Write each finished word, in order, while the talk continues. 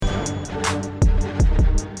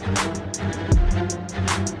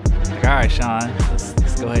right, Sean.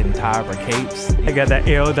 Let's go ahead and tie up our capes. I got that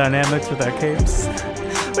aerodynamics with our capes.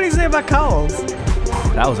 What do you say about cowls?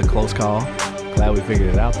 That was a close call. Glad we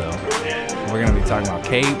figured it out, though. Yeah. We're going to be talking about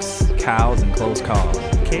capes, cows, and close calls.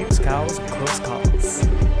 Capes, cows, and close calls.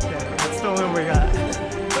 Yeah, that's the only one we got.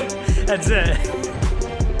 That's it.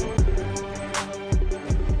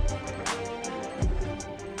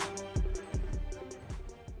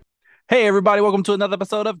 Hey, everybody. Welcome to another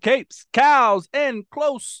episode of Capes, Cows, and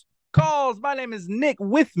Close Calls. My name is Nick.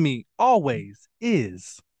 With me always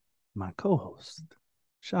is my co-host,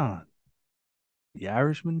 Sean, the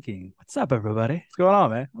Irishman King. What's up, everybody? What's going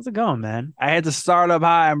on, man? How's it going, man? I had to start up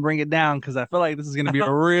high and bring it down because I feel like this is going to be a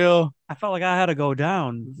real... I felt like I had to go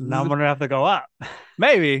down. Now I'm going to have to go up.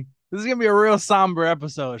 Maybe. This is going to be a real somber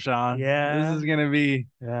episode, Sean. Yeah. This is going to be...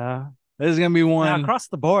 Yeah. This is going to be one... Yeah, across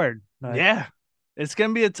the board. Like, yeah. It's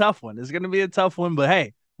going to be a tough one. It's going to be a tough one, but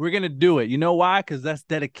hey, we're going to do it. You know why? Because that's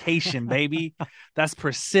dedication, baby. That's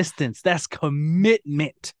persistence. That's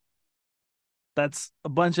commitment. That's a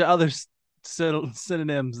bunch of other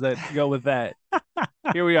synonyms that go with that.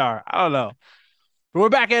 Here we are. I don't know. But we're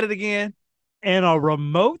back at it again. In a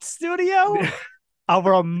remote studio? A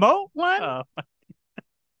remote one? Oh.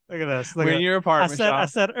 Look at this. We're in your apartment, I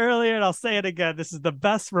said earlier, and I'll say it again. This is the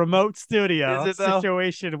best remote studio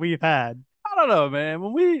situation we've had. I don't know, man.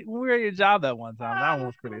 When we were at your job that one time, that one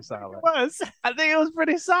was pretty solid. It was. I think it was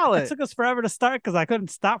pretty solid. It took us forever to start because I couldn't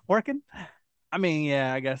stop working. I mean,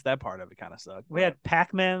 yeah, I guess that part of it kind of sucked. We had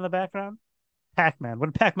Pac-Man in the background. Pac-Man. What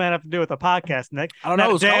did Pac-Man have to do with the podcast, Nick? I don't know.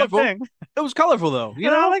 It was colorful. Thing. It was colorful, though. You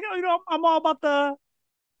know, I'm all about the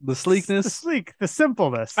sleekness, the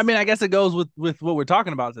simpleness. I mean, I guess it goes with what we're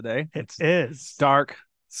talking about today. It is dark,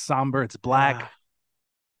 somber. It's black.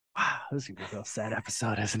 Wow, this is gonna be a real sad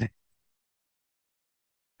episode, isn't it?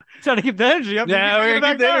 Trying to keep the energy up. Yeah, we're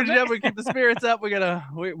gonna keep the energy up. We keep the spirits up. We're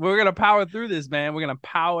gonna power through this, man. We're gonna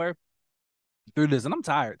power through this, and I'm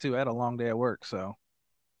tired too. I had a long day at work, so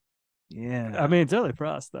yeah. I mean, it's early for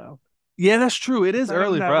us, though. Yeah, that's true. It is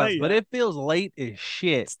early for us, but yet. it feels late as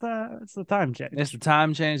shit. It's the time change. It's the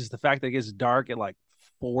time change. It's the fact that it gets dark at like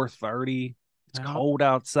 4:30. It's cold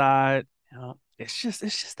outside. Yeah. It's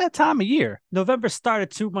just that time of year. November started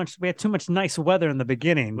too much. We had too much nice weather in the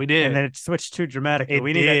beginning. We did, and then it switched too dramatically.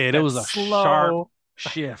 It was a slow, sharp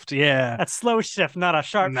shift. Yeah, that slow shift, not a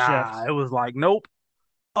sharp shift. It was like nope.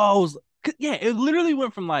 Oh, it literally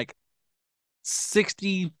went from like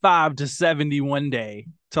 65 to 70 one day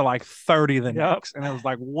to like 30 the next, and it was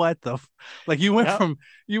like, what the? Like you went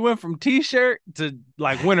from t-shirt to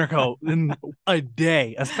like winter coat in a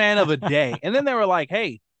day, a span of a day, and then they were like,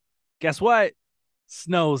 hey, guess what?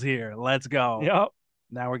 Snow's here. Let's go. Yep.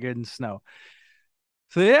 Now we're getting snow.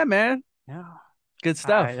 So yeah, man. Yeah. Good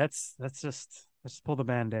stuff. Right, let's just pull the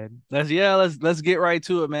Band-Aid. Let's get right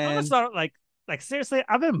to it, man. I'm gonna start like seriously,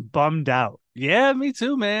 I've been bummed out. Yeah, me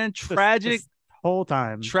too, man. Tragic this whole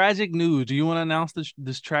time. Tragic news. Do you want to announce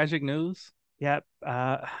this tragic news? Yep.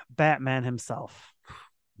 Batman himself.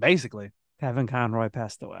 Basically. Kevin Conroy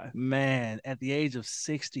passed away. Man, at the age of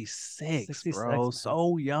 66 bro. Man.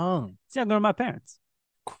 So young. It's younger than my parents.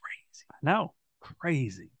 Crazy. No.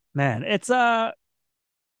 Crazy. Man, it's and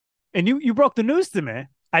you broke the news to me.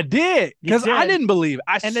 I did. Because I didn't believe it.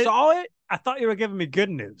 I saw it. I thought you were giving me good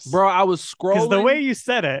news. Bro, I was scrolling. Because the way you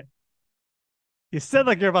said it, you said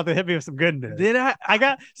like you're about to hit me with some good news. Did I?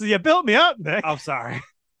 So you built me up, Nick. I'm sorry.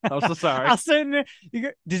 I'm so sorry. I was sitting there.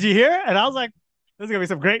 Did you hear it? And I was like, this is going to be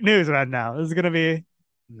some great news right now. This is going to be.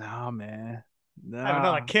 Nah, man. Nah. I have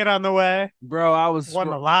another kid on the way. Bro, I was. Won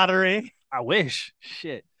the lottery. I wish.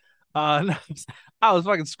 Shit. I was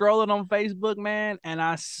fucking scrolling on Facebook, man, and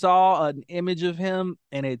I saw an image of him,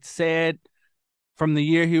 and it said from the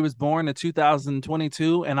year he was born to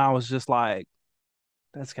 2022, and I was just like,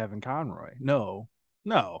 that's Kevin Conroy. No.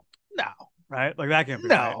 Right? Like that can't be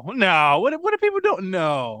No. What are people doing?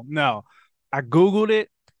 No. I Googled it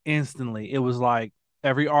instantly. It was like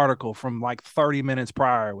every article from like 30 minutes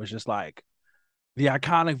prior was just like, the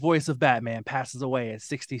iconic voice of Batman passes away at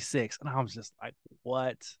 66. And I was just like,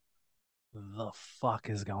 what the fuck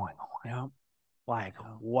is going on? Yeah. Like,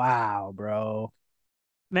 wow, bro.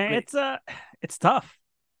 Man, it's tough.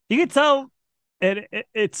 You can tell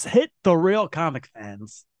it's hit the real comic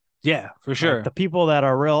fans. Yeah, for sure. Like the people that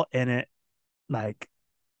are real in it, like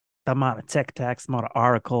the amount of TikToks, the amount of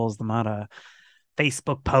articles, the amount of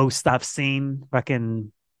Facebook posts I've seen,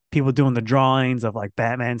 fucking people doing the drawings of like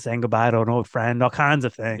Batman saying goodbye to an old friend, all kinds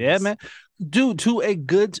of things. Yeah, man. Dude, to a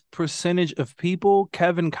good percentage of people,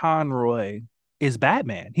 Kevin Conroy is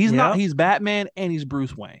Batman. He's Batman and he's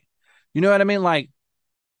Bruce Wayne. You know what I mean? Like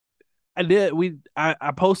I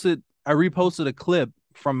reposted a clip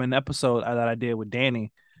from an episode that I did with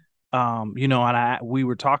Danny. You know, and we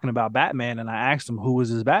were talking about Batman, and I asked him who was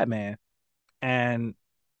his Batman, and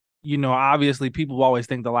you know, obviously people always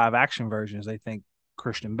think the live action versions. They think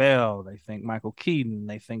Christian Bale, they think Michael Keaton,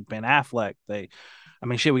 they think Ben Affleck. I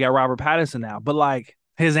mean, shit, we got Robert Pattinson now, but like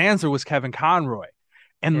his answer was Kevin Conroy.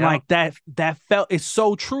 And like that felt, it's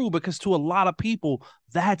so true because to a lot of people,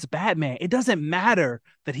 that's Batman. It doesn't matter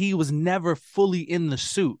that he was never fully in the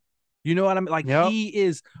suit. You know what I mean? Like he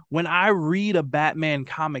is, when I read a Batman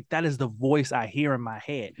comic, that is the voice I hear in my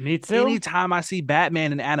head. Me too. Anytime I see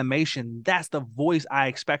Batman in animation, that's the voice I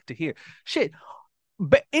expect to hear. Shit.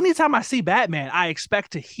 But anytime I see Batman, I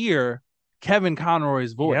expect to hear Kevin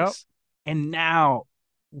Conroy's voice. Yep. And now,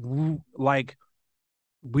 like,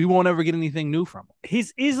 we won't ever get anything new from him.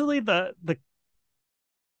 He's easily the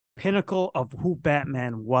pinnacle of who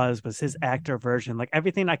Batman was his actor version. Like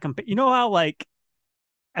everything I compare, you know how like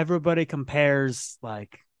everybody compares,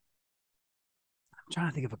 like, I'm trying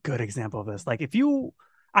to think of a good example of this. Like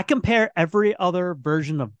I compare every other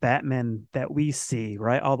version of Batman that we see,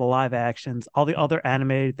 right? All the live actions, all the other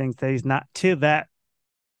animated things that he's not, to that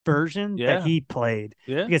version that he played.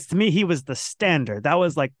 Yeah. Because to me, he was the standard. That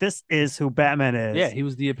was like, this is who Batman is. Yeah, he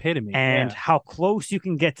was the epitome. And how close you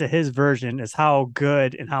can get to his version is how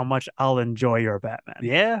good and how much I'll enjoy your Batman.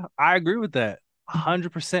 Yeah, I agree with that.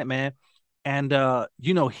 100%, man. And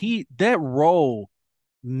you know, that role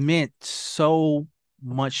meant so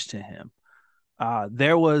much to him.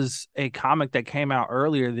 There was a comic that came out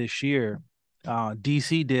earlier this year.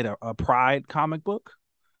 DC did a Pride comic book,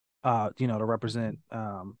 you know, to represent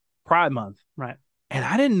Pride Month. Right. And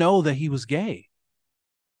I didn't know that he was gay.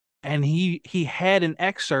 And he had an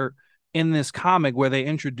excerpt in this comic where they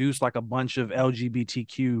introduced like a bunch of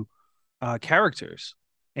LGBTQ characters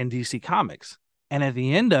in DC Comics. And at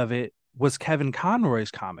the end of it was Kevin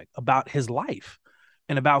Conroy's comic about his life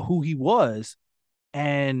and about who he was.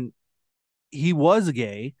 And he was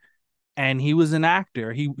gay and he was an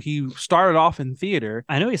actor. He started off in theater.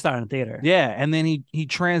 I know he started in theater. Yeah. And then he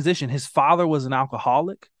transitioned. His father was an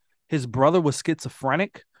alcoholic. His brother was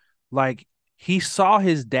schizophrenic. Like, he saw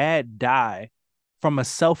his dad die from a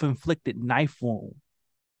self-inflicted knife wound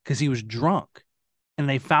because he was drunk. And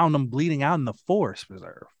they found him bleeding out in the forest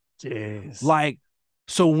reserve. Jeez. Like,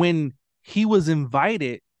 so when he was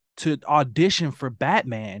invited to audition for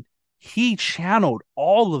Batman, he channeled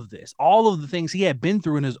all of this, all of the things he had been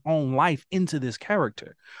through in his own life into this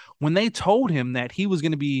character. When they told him that he was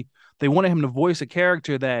going to be, they wanted him to voice a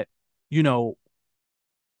character that, you know,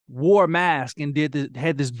 wore a mask and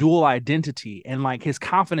had this dual identity, and like his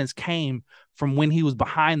confidence came from when he was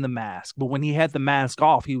behind the mask, but when he had the mask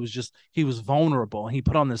off, he was vulnerable and he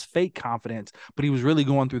put on this fake confidence, but he was really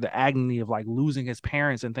going through the agony of like losing his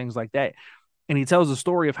parents and things like that. And he tells the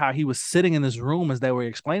story of how he was sitting in this room as they were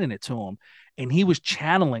explaining it to him, and he was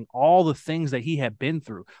channeling all the things that he had been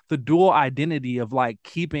through, the dual identity of like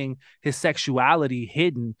keeping his sexuality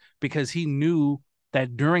hidden because he knew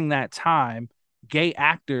that during that time gay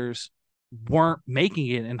actors weren't making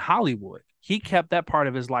it in Hollywood. He kept that part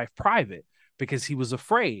of his life private because he was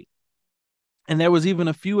afraid. And there was even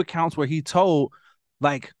a few accounts where he told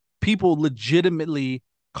like people legitimately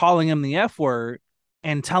calling him the F word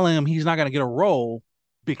and telling him he's not going to get a role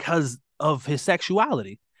because of his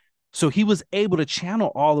sexuality. So he was able to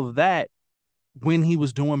channel all of that when he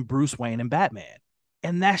was doing Bruce Wayne and Batman.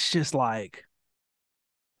 And that's just like,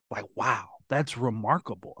 wow. That's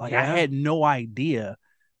remarkable. Like, I had no idea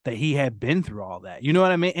that he had been through all that. You know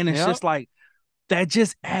what I mean? And it's just like, that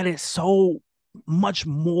just added so much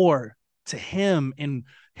more to him and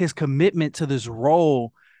his commitment to this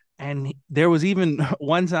role. And there was even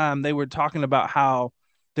one time they were talking about how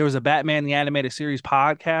there was a Batman the Animated Series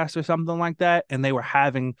podcast or something like that, and they were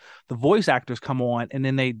having the voice actors come on, and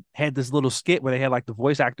then they had this little skit where they had like the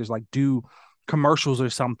voice actors like do commercials or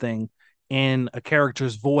something in a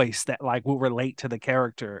character's voice that like will relate to the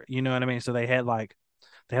character. You know what I mean? So they have like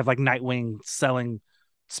Nightwing selling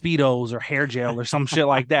Speedos or hair gel or some shit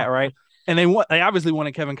like that, right? And they obviously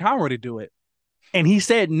wanted Kevin Conroy to do it. And he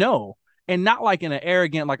said no. And not like in an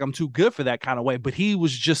arrogant, like I'm too good for that kind of way, but he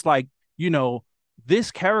was just like, you know,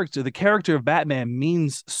 this character, the character of Batman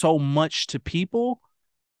means so much to people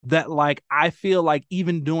that like I feel like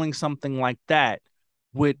even doing something like that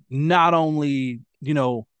would not only, you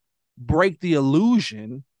know, break the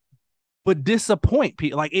illusion, but disappoint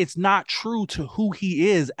people. Like, it's not true to who he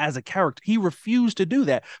is as a character. He refused to do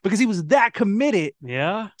that because he was that committed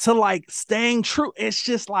to like staying true. It's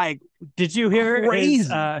just like, did you hear crazy.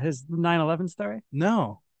 his 9/11 story?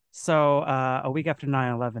 No. So a week after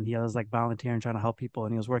 9/11, he was like volunteering, trying to help people,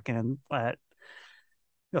 and he was working at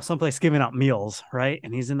someplace giving out meals, right?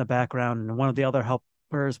 And he's in the background, and one of the other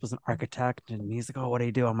helpers was an architect, and he's like, "Oh, what do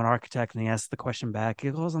you do?" "I'm an architect." And he asks the question back.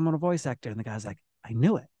 He goes, "I'm a voice actor." And the guy's like, "I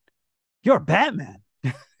knew it. You're Batman."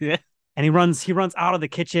 Yeah. And he runs out of the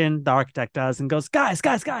kitchen, the architect does, and goes, "Guys,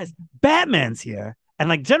 guys, guys, Batman's here." And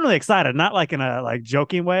like generally excited, not like in a like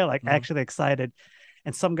joking way, like actually excited.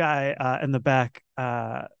 And some guy in the back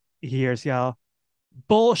hears yell,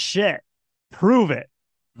 "Bullshit. Prove it."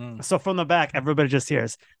 Mm. So from the back, everybody just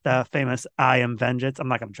hears the famous "I am vengeance." I'm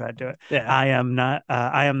not gonna try to do it. Yeah. I am not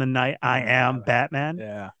I am the night, I am Batman.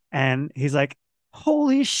 Yeah. And he's like,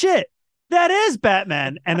 "Holy shit, that is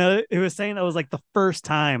Batman." And he was saying that was like the first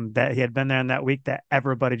time that he had been there in that week that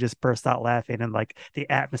everybody just burst out laughing, and like the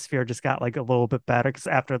atmosphere just got like a little bit better because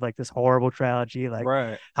after like this horrible tragedy, like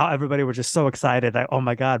Right. how everybody was just so excited, like, "Oh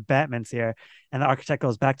my God, Batman's here." And the architect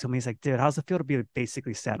goes back to him. He's like, "Dude, how's it feel to be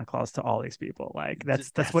basically Santa Claus to all these people? Like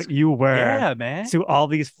that's what you were Yeah, man. to all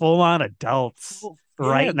these full-on adults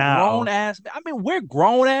right now." Grown ass. I mean, we're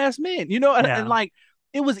grown ass men, and like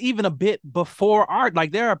it was even a bit before art.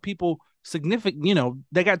 Like there are people significant,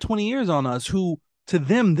 they got 20 years on us who to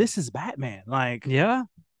them this is Batman. Like, yeah,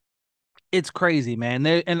 it's crazy, man.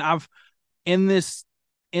 And I've in this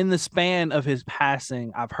in the span of his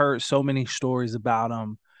passing, I've heard so many stories about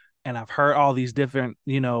him, and I've heard all these different,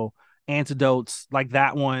 antidotes like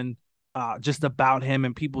that one, just about him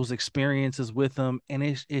and people's experiences with him, and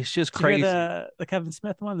it's just Did you hear crazy. the Kevin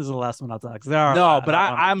Smith one? This is the last one I'll talk. There are No, but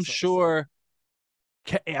I'm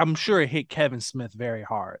I'm sure it hit Kevin Smith very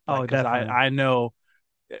hard. Oh, definitely. I know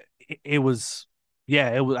it was, yeah,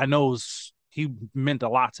 it was. I know he meant a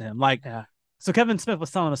lot to him. Like, yeah. So Kevin Smith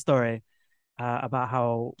was telling a story about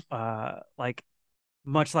how, like,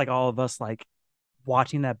 much like all of us, like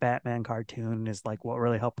watching that Batman cartoon is like what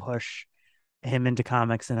really helped push him into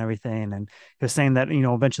comics and everything. And he was saying that,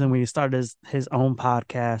 eventually when he started his own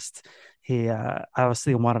podcast, he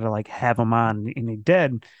obviously wanted to like have him on, and he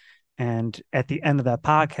did. And at the end of that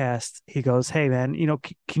podcast, he goes, "Hey man,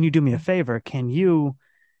 can you do me a favor? Can you,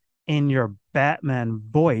 in your Batman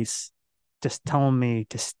voice, just tell me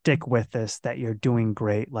to stick with this, that you're doing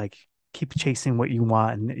great, like keep chasing what you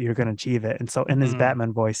want and you're going to achieve it." And so in his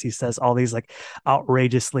Batman voice, he says all these like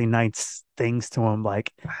outrageously nice things to him.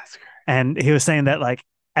 Like, and he was saying that like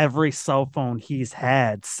every cell phone he's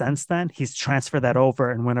had since then, he's transferred that over.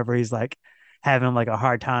 And whenever he's like having like a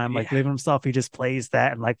hard time, like leaving himself, he just plays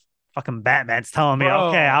that, and like fucking Batman's telling me,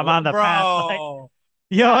 "Okay, I'm on the path." Like,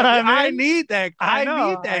 you know what I mean? I need that. I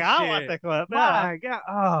need that. Like, I want the clip. My God.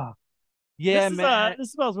 Oh, yeah, man. This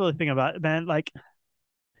is what I was really thinking about, man. Like,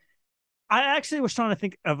 I actually was trying to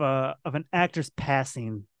think of an actor's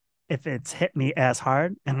passing, if it's hit me as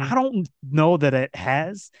hard, and I don't know that it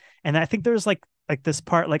has. And I think there's like this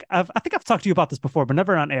part, like I think I've talked to you about this before, but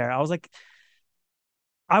never on air. I was like,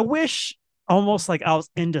 I wish almost like I was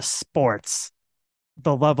into sports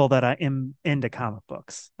the level that I am into comic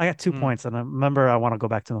books. I got 2 points, and I remember I want to go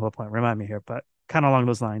back to the whole point. Remind me here, but kind of along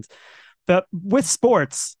those lines. But with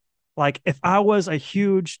sports, like if I was a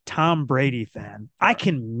huge Tom Brady fan, I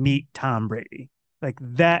can meet Tom Brady. Like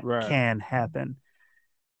that can happen.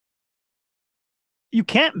 You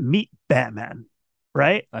can't meet Batman,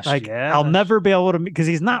 right? I'll never be able to, because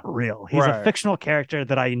he's not real. He's a fictional character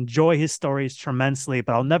that I enjoy his stories tremendously,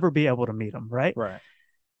 but I'll never be able to meet him, right?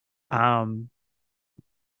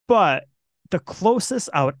 But the closest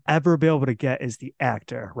I would ever be able to get is the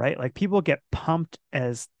actor, right? Like people get pumped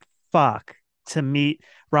as fuck to meet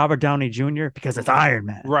Robert Downey Jr. because it's Iron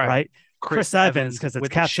Man, right? Chris Evans because it's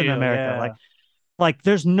Captain America. Like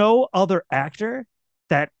there's no other actor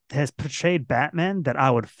that has portrayed Batman that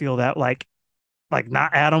I would feel that like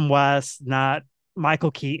not Adam West, not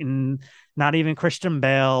Michael Keaton, not even Christian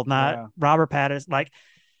Bale, not Robert Pattinson. Like,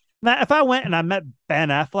 now if I went and I met Ben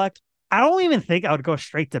Affleck, I don't even think I would go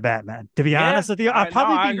straight to Batman, to be honest with you. I'd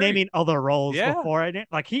probably be naming other roles before I did.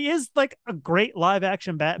 Like, he is like a great live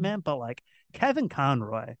action Batman, but like Kevin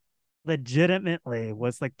Conroy legitimately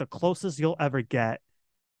was like the closest you'll ever get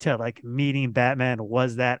to like meeting Batman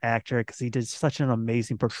was that actor, because he did such an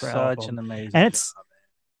amazing portrayal. Such an amazing and job.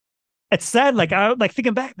 It's sad. Like I like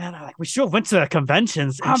thinking back, man. We should have went to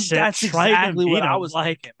conventions and shit. That's exactly what I was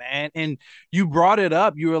like, thinking, man. And you brought it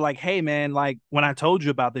up. You were like, "Hey, man!" Like when I told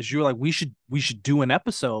you about this, you were like, "We should do an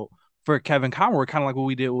episode for Kevin Conroy, kind of like what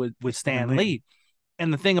we did with Stan Lee."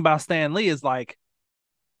 And the thing about Stan Lee is like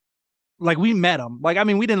we met him. Like, I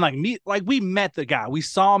mean, we didn't like meet. Like, we met the guy. We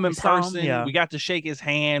saw him in person. We got to shake his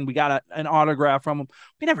hand. We got an autograph from him.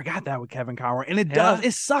 We never got that with Kevin Conroy, and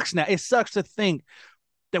it sucks now. It sucks to think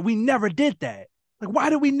that we never did that. Like, why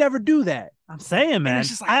did we never do that? I'm saying, man. it's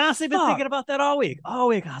just like, I honestly been fuck. thinking about that all week. All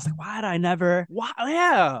week. I was like, why did I never? Why?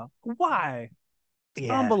 Yeah. Why?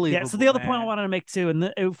 Yeah. Unbelievable. Yeah. So the other man. point I wanted to make too,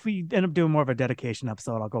 and if we end up doing more of a dedication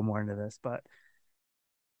episode, I'll go more into this. But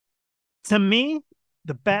to me,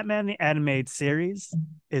 the Batman the Animated Series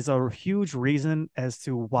is a huge reason as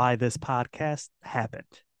to why this podcast happened.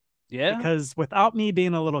 Yeah. Because without me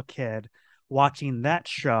being a little kid watching that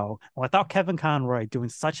show, without Kevin Conroy doing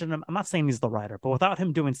such an, I'm not saying he's the writer, but without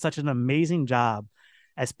him doing such an amazing job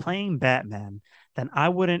as playing Batman, then I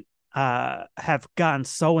wouldn't have gotten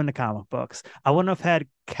so into comic books. I wouldn't have had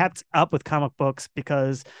kept up with comic books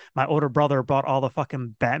because my older brother bought all the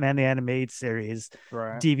fucking Batman the Animated Series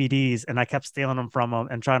Right. DVDs, and I kept stealing them from him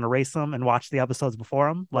and trying to race them and watch the episodes before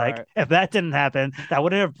him. Like, Right. if that didn't happen, that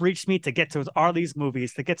wouldn't have reached me to get to all these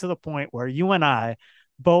movies, to get to the point where you and I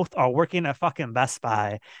both are working at fucking Best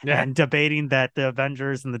Buy and debating that the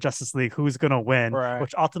Avengers and the Justice League, who's going to win, Right.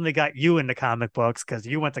 which ultimately got you into comic books because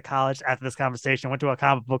you went to college after this conversation, went to a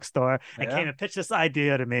comic book store and came and pitched this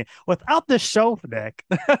idea to me. Without this show, Nick,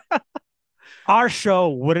 our show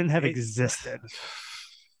wouldn't have existed.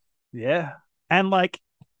 Yeah. And like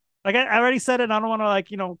I already said it, and I don't want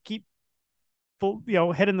to keep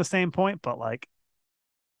hitting the same point, but like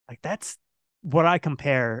that's what I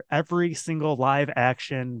compare every single live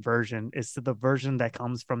action version is to the version that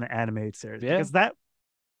comes from the animated series. Yeah. Because that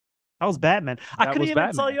was Batman. I couldn't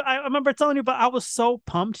even tell you. I remember telling you, but I was so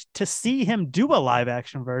pumped to see him do a live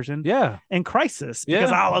action version. Yeah. In Crisis,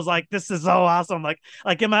 because I was like, this is so awesome.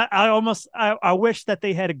 I wish that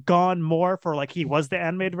they had gone more for like he was the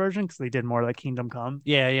animated version because they did more like Kingdom Come.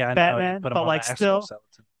 Yeah. Batman, but like still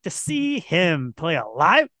to see him play a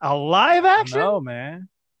live action. No, man.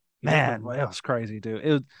 Man, that was crazy,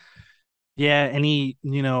 dude. And he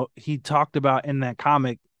talked about in that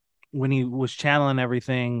comic when he was channeling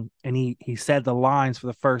everything, and he said the lines for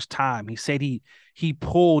the first time. He said he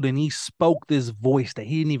pulled and he spoke this voice that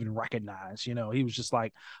he didn't even recognize. He was just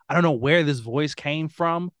like, I don't know where this voice came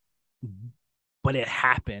from, but it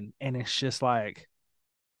happened, and it's just like,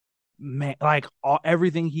 man, like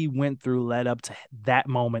everything he went through led up to that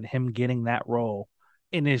moment, him getting that role,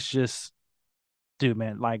 and it's just. Dude,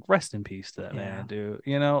 man, like rest in peace to that man, dude.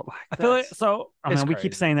 I feel like we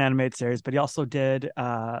keep crazy. saying the animated series, but he also did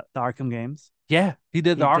the Arkham games. Yeah, he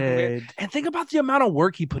did the Arkham game. And think about the amount of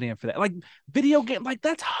work he put in for that. Like video game, like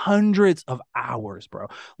that's hundreds of hours, bro.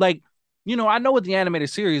 Like, I know with the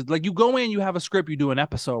animated series, like you go in, you have a script, you do an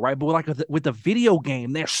episode, right? But like with the video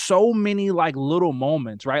game, there's so many like little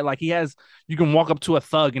moments, right? Like you can walk up to a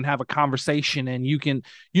thug and have a conversation, and you can,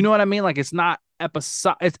 you know what I mean? Like it's not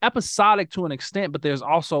it's episodic to an extent, but there's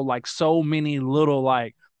also like so many little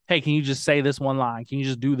like, hey, can you just say this one line? Can you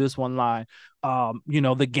just do this one line?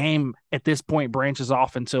 The game at this point branches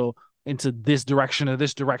off into this direction or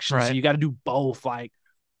this direction, right. So you got to do both. Like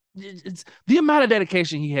it's the amount of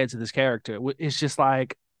dedication he had to this character. It's just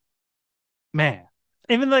like, man.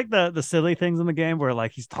 Even like the silly things in the game where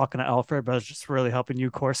like he's talking to Alfred, but it's just really helping you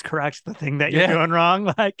course correct the thing that you're doing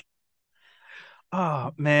wrong. Like,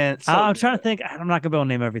 oh man, I'm trying to think. I'm not gonna be able to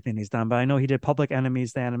name everything he's done, but I know he did Public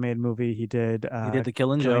Enemies, the animated movie. He did the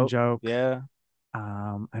Killing Joke. Yeah.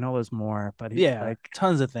 I know there's more, but like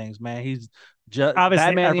tons of things, man. He's just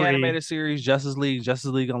Batman the animated series, Justice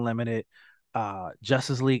League Unlimited,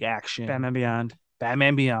 Justice League Action, Batman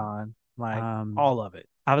Beyond, like all of it.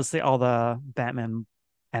 Obviously, all the Batman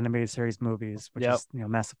animated series movies, which is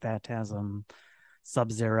Massive Phantasm,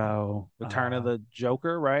 Sub-Zero, Return of the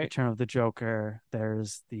Joker, right? Return of the Joker.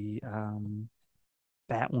 There's the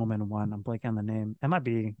Batwoman one. I'm blanking on the name. It might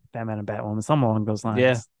be Batman and Batwoman, something along those lines.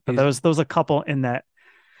 Yeah, but there was a couple in that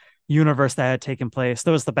universe that had taken place.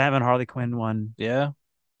 There was the Batman Harley Quinn one. Yeah,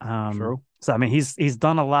 true. So I mean, he's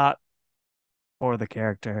done a lot for the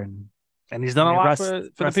character, and he's done a lot for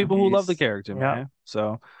the people who love the character, man.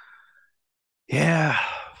 So yeah,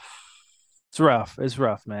 it's rough. It's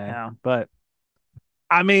rough, man. Yeah. But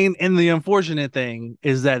I mean, and the unfortunate thing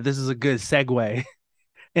is that this is a good segue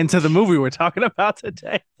into the movie we're talking about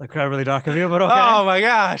today. Like, I really dark of you, but okay. Oh my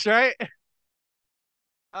gosh, right?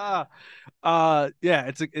 Yeah,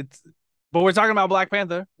 it's but we're talking about Black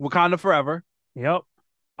Panther, Wakanda Forever. Yep.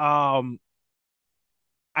 I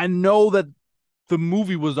know that the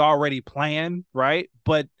movie was already planned, right?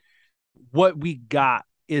 But what we got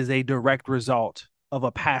is a direct result of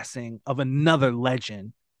a passing of another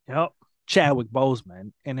legend. Yep. Chadwick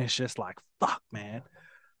Boseman, and it's just like, fuck, man.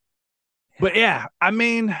 But yeah, I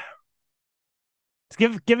mean,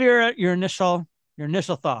 give your initial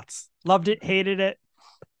thoughts. Loved it, hated it.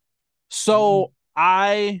 So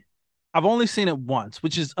I I've only seen it once,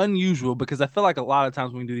 which is unusual because I feel like a lot of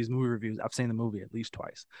times when we do these movie reviews, I've seen the movie at least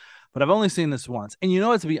twice. But I've only seen this once. And you know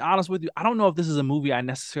what, to be honest with you, I don't know if this is a movie I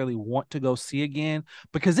necessarily want to go see again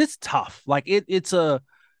because it's tough. Like it's a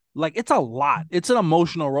lot. It's an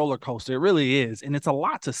emotional roller coaster. It really is. And it's a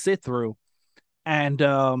lot to sit through. And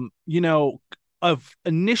of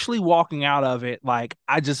initially walking out of it, like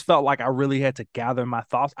I just felt like I really had to gather my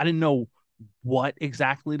thoughts. I didn't know what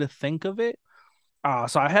exactly to think of it.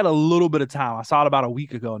 So I had a little bit of time. I saw it about a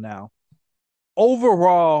week ago now.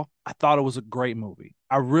 Overall, I thought it was a great movie.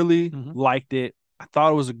 I really liked it. I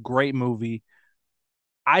thought it was a great movie.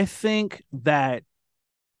 I think that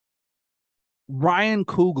Ryan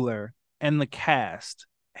Coogler and the cast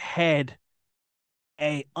had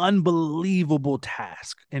a unbelievable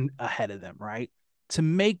task ahead of them, right? To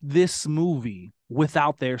make this movie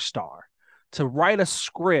without their star, to write a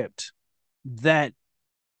script that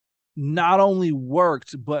not only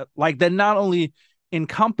worked, but like that not only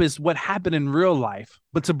encompassed what happened in real life,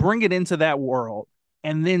 but to bring it into that world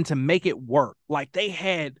and then to make it work. Like they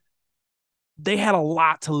had a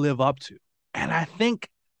lot to live up to. And I think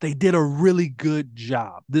they did a really good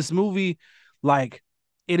job. This movie, like,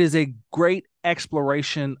 it is a great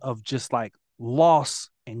exploration of just like loss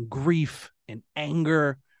and grief and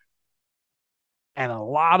anger. And a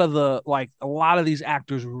lot of these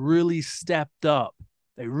actors really stepped up.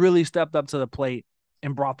 They really stepped up to the plate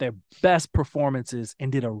and brought their best performances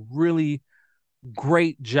and did a really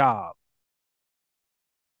great job.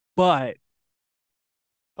 But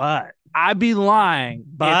I'd be lying.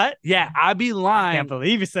 I'd be lying. I can't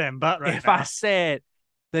believe you're saying but right if now. I said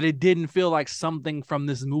that it didn't feel like something from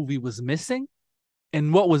this movie was missing.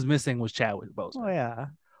 And what was missing was Chadwick Boseman. Oh yeah.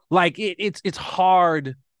 Like it's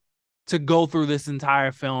hard to go through this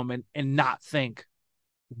entire film and not think,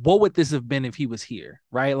 what would this have been if he was here?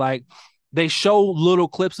 Right? Like they show little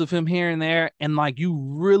clips of him here and there, and like you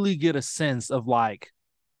really get a sense of like,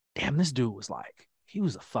 damn, this dude was like, he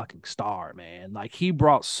was a fucking star, man. Like he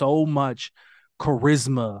brought so much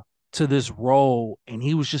charisma to this role, and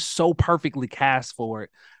he was just so perfectly cast for it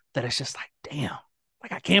that it's just like, damn,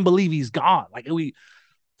 like I can't believe he's gone. Like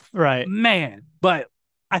right, man. But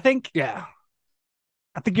I think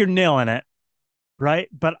you're nailing it, right?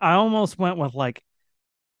 But I almost went with like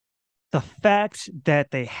the fact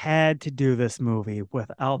that they had to do this movie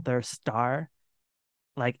without their star,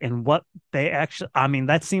 like, and what they actually, I mean,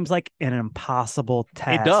 that seems like an impossible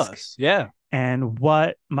task. It does, yeah. And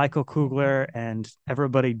what Michael Coogler and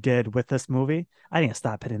everybody did with this movie, I need to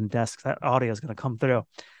stop hitting the desk. That audio is going to come through.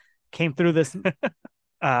 Came through this.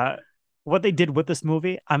 What they did with this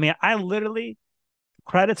movie, I mean, I literally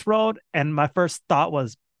credits rolled, and my first thought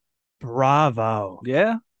was, bravo.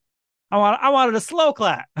 Yeah. I wanted a slow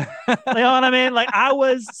clap. You know what I mean? Like I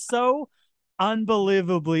was so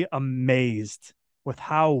unbelievably amazed with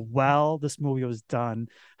how well this movie was done,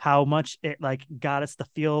 how much it like got us to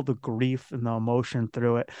feel the grief and the emotion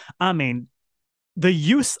through it. I mean, the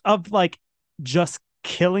use of like just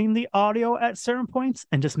killing the audio at certain points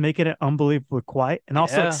and just making it unbelievably quiet, and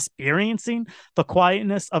also experiencing the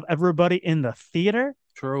quietness of everybody in the theater.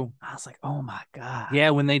 True. I was like, oh my God. Yeah,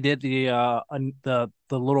 when they did the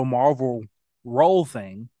little Marvel roll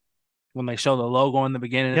thing, when they show the logo in the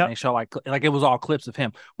beginning, and they show like it was all clips of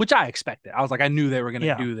him, which I expected. I was like, I knew they were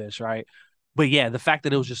gonna do this, right? But yeah, the fact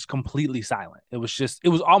that it was just completely silent. It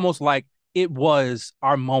was almost like it was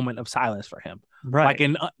our moment of silence for him.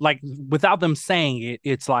 Right. Like without them saying it,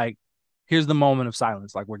 it's like, here's the moment of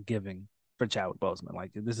silence like we're giving for Chadwick Boseman.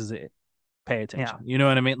 Like this is it. Pay attention. You know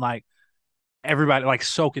what I mean? Like everybody like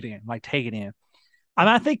soak it in, like take it in. I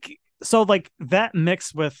mean, I think so, like that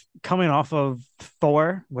mixed with coming off of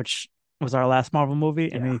Thor, which was our last Marvel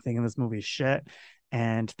movie, and anything in this movie is shit.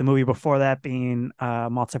 And the movie before that being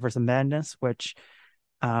Multiverse of Madness, which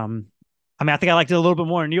I mean, I think I liked it a little bit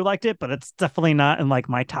more than you liked it, but it's definitely not in like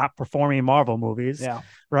my top performing Marvel movies. Yeah.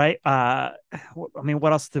 Right. I mean,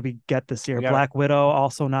 what else did we get this year? Black Widow,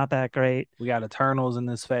 also not that great. We got Eternals in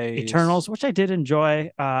this phase. Eternals, which I did enjoy.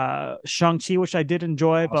 Shang-Chi, which I did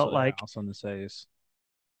enjoy, but like also in this phase.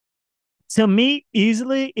 To me,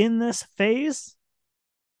 easily in this phase,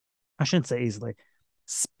 I shouldn't say easily,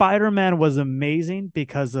 Spider-Man was amazing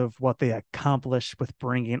because of what they accomplished with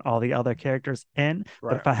bringing all the other characters in.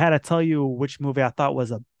 Right. But if I had to tell you which movie I thought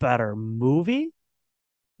was a better movie,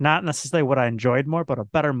 not necessarily what I enjoyed more, but a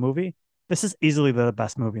better movie, this is easily the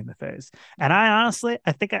best movie in the phase. And I honestly,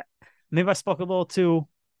 I think maybe I spoke a little too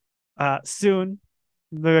soon.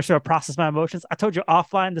 Maybe I should have processed my emotions. I told you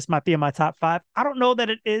offline this might be in my top 5. I don't know that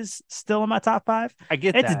it is still in my top 5. I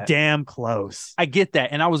get that. It's damn close. I get that.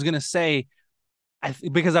 And I was going to say,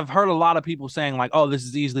 because I've heard a lot of people saying like, "Oh, this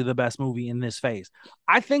is easily the best movie in this phase."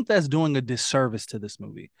 I think that's doing a disservice to this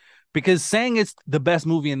movie because saying it's the best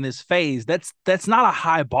movie in this phase, that's not a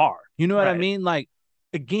high bar. You know what I Right. mean? Like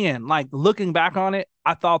again, like looking back on it,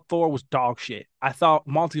 I thought Thor was dog shit. I thought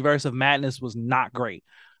Multiverse of Madness was not great.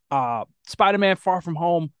 Spider-Man Far From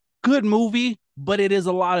Home, good movie, but it is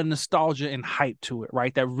a lot of nostalgia and hype to it,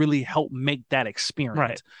 right? That really helped make that experience.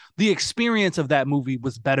 Right. The experience of that movie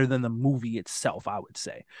was better than the movie itself, I would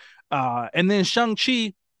say. And then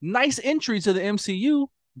Shang-Chi, nice entry to the MCU,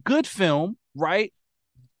 good film, right?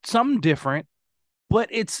 Something different, but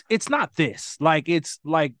it's not this. Like it's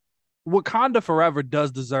like Wakanda Forever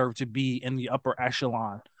does deserve to be in the upper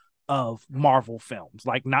echelon of Marvel films.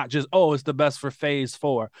 Like not just, oh, it's the best for phase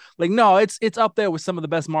 4. Like no, it's up there with some of the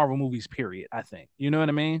best Marvel movies, period, I think. You know what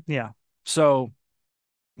I mean? Yeah. So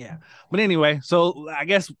yeah. But anyway, so I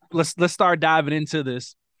guess let's start diving into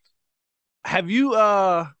this. Have you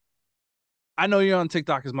I know you're on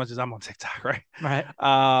TikTok as much as I'm on TikTok, right?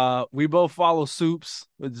 Right. We both follow Soups,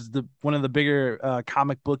 which is one of the bigger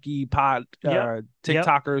comic booky Yep.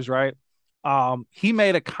 TikTokers, right? He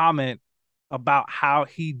made a comment about how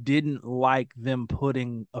he didn't like them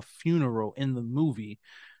putting a funeral in the movie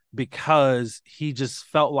because he just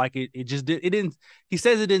felt like it just did it didn't he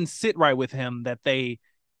says it didn't sit right with him that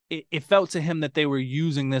it felt to him that they were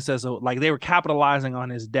using this as a like they were capitalizing on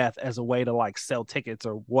his death as a way to like sell tickets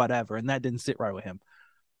or whatever, and that didn't sit right with him.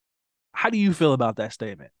 How do you feel about that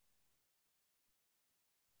statement?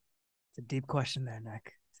 It's a deep question there,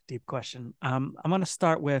 Nick. It's a deep question. I'm gonna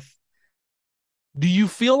start with Do you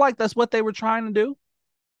feel like that's what they were trying to do?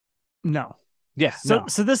 no. Yeah,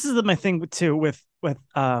 So this is my thing too with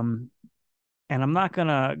and I'm not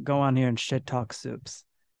gonna go on here and shit talk Soups.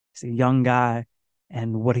 He's a young guy,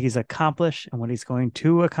 and what he's accomplished and what he's going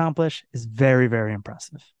to accomplish is very, very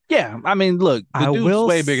impressive. Yeah, I mean, look, the I dude's will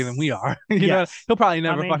way bigger than we are. You know, Yes. he'll probably I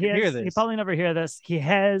never mean, fucking hear this. He probably never hear this. He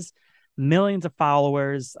has millions of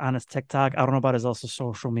followers on his TikTok. I don't know about his also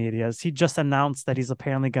social medias. He just announced that he's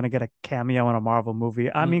apparently going to get a cameo in a Marvel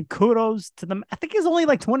movie. I mean, kudos to them. I think he's only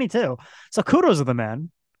like 22. So kudos to the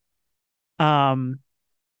man. I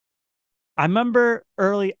remember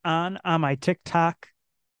early on my TikTok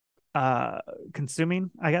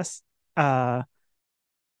consuming, I guess,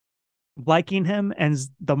 liking him, and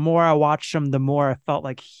the more I watched him, the more I felt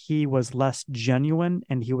like he was less genuine,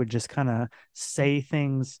 and he would just kind of say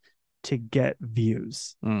things to get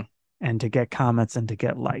views and to get comments and to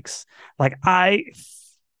get likes. Like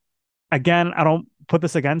again, I don't put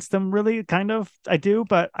this against him really, kind of, I do,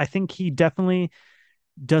 but I think he definitely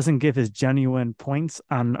doesn't give his genuine points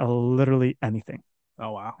on literally anything.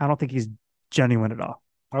 Oh wow. I don't think he's genuine at all.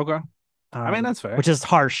 Okay. I mean, that's fair. Which is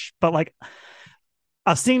harsh, but like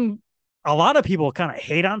I've seen a lot of people kind of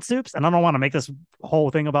hate on Soups, and I don't want to make this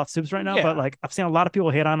whole thing about Soups right now, Yeah. but like I've seen a lot of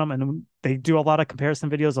people hate on him, and they do a lot of comparison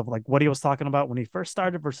videos of like what he was talking about when he first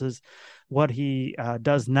started versus what he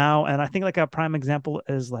does now. And I think like a prime example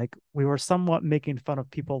is like we were somewhat making fun of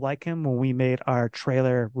people like him when we made our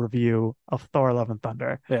trailer review of Thor: Love and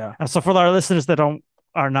Thunder. Yeah. And so for our listeners that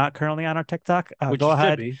are not currently on our TikTok, go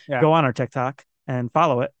ahead, go on our TikTok and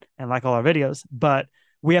follow it and like all our videos. But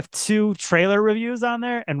we have 2 trailer reviews on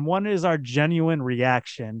there, and one is our genuine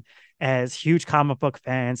reaction as huge comic book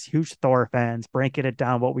fans, huge Thor fans, breaking it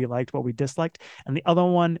down, what we liked, what we disliked. And the other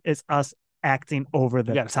one is us acting over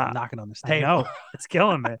the top. Knocking on this table. I know, it's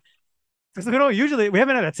killing me. Because we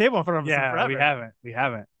haven't had a table in front of us. Yeah, forever. we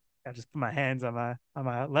haven't. I just put my hands on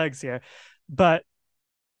my legs here. But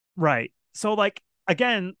right. So like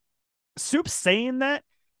again, Soup saying that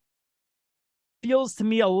feels to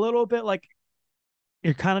me a little bit like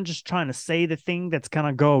you're kind of just trying to say the thing that's going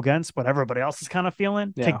to go against what everybody else is kind of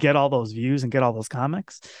feeling to get all those views and get all those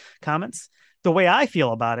comments. The way I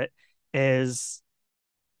feel about it is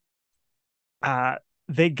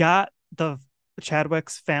they got the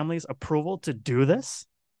Chadwick's family's approval to do this.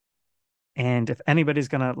 And if anybody's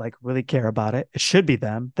going to like really care about it, it should be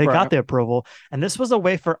them. They got the approval. And this was a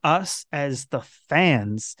way for us as the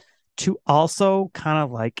fans to also kind of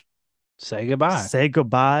like say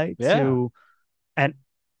goodbye to an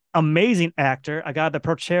amazing actor, a guy that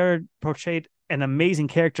portrayed an amazing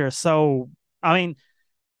character. So, I mean,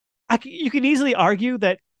 you can easily argue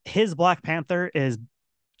that his Black Panther is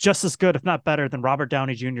just as good, if not better, than Robert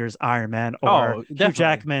Downey Jr.'s Iron Man or Hugh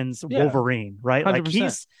Jackman's Wolverine, right? 100%. Like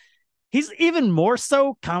he's even more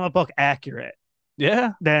so comic book accurate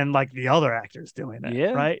than like the other actors doing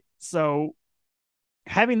it, right? So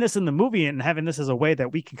having this in the movie and having this as a way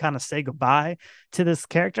that we can kind of say goodbye to this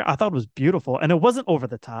character, I thought was beautiful. And it wasn't over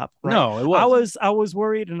the top. Right? No, it wasn't. I was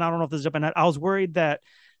worried, and I don't know if this is jumping ahead. I was worried that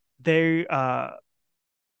they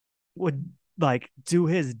would like do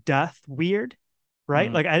his death weird,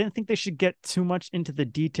 right? Like I didn't think they should get too much into the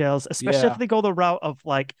details, especially Yeah. if they go the route of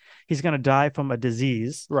like he's gonna die from a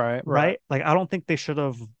disease, Right. right? Like I don't think they should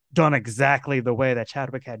have done exactly the way that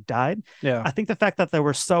Chadwick had died. Yeah. I think the fact that they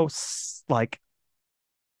were so like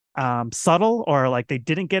subtle, or like they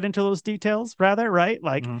didn't get into those details rather, right?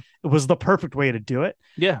 Like it was the perfect way to do it.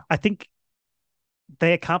 Yeah. I think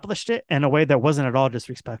they accomplished it in a way that wasn't at all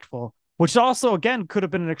disrespectful, which also again could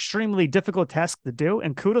have been an extremely difficult task to do,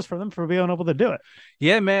 and kudos for them for being able to do it.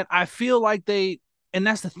 Yeah, man. I feel like and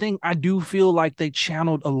that's the thing, I do feel like they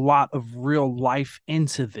channeled a lot of real life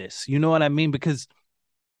into this. You know what I mean? Because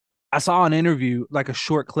I saw an interview, like a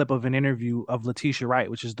short clip of an interview of Letitia Wright,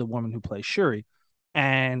 which is the woman who plays Shuri.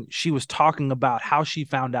 And she was talking about how she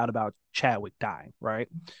found out about Chadwick dying, right?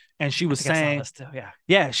 And she was saying,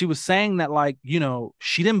 yeah, she was saying that, like, you know,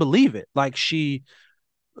 she didn't believe it. Like, she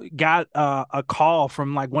got a call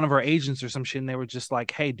from like one of her agents or some shit, and they were just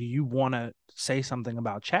like, "Hey, do you want to say something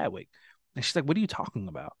about Chadwick?" And she's like, "What are you talking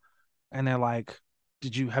about?" And they're like,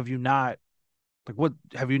 have you not, like, what,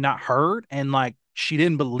 have you not heard? And like, she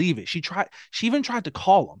didn't believe it. She even tried to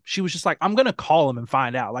call him. She was just like, "I'm gonna call him and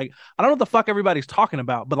find out." Like, I don't know what the fuck everybody's talking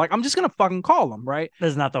about, but like, I'm just gonna fucking call him, right? This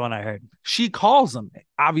is not the one I heard. She calls him.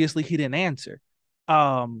 Obviously, he didn't answer.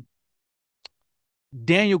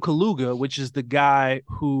 Daniel Kaluuya, which is the guy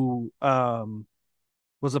who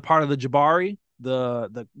was a part of the Jabari,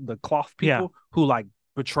 the cloth people who like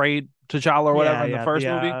betrayed T'Challa or whatever in the first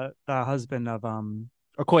movie. The husband of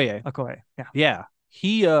Okoye. Okoye. Yeah.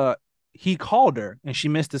 He called her and she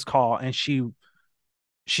missed his call, and she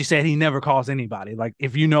said he never calls anybody. Like,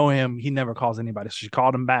 if you know him, he never calls anybody. So she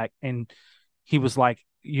called him back, and he was like,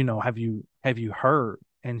 you know, have you heard?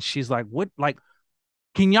 And she's like, what? Like,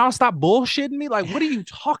 can y'all stop bullshitting me? Like, what are you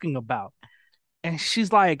talking about? And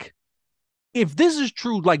she's like, if this is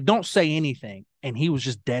true, like, don't say anything. And he was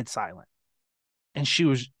just dead silent. And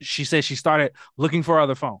she said she started looking for her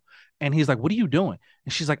other phone. And he's like, what are you doing?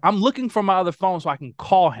 And she's like, I'm looking for my other phone so I can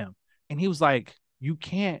call him. And he was like, you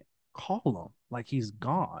can't call him. Like, he's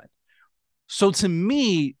gone. So to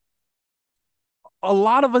me, a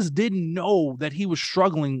lot of us didn't know that he was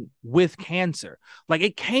struggling with cancer. Like,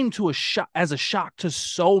 it came to as a shock to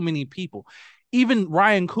so many people. Even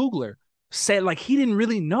Ryan Coogler said, like, he didn't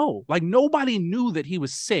really know. Like, nobody knew that he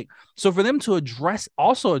was sick. So for them to address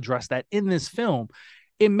that in this film,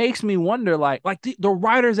 it makes me wonder, like the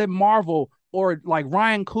writers at Marvel, or like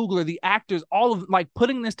Ryan Coogler, the actors, all of like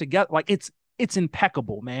putting this together, like it's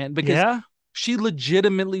impeccable, man. Because she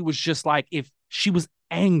legitimately was just like, if she was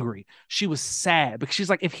angry, she was sad, because she's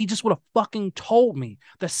like, if he just would have fucking told me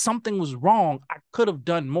that something was wrong, I could have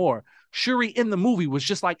done more. Shuri in the movie was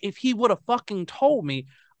just like, if he would have fucking told me,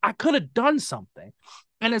 I could have done something.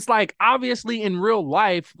 And it's like, obviously in real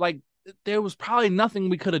life, like, there was probably nothing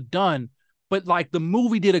we could have done, but like, the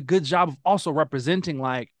movie did a good job of also representing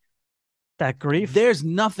like that grief. There's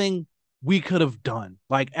nothing we could have done.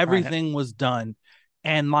 Like, everything was done.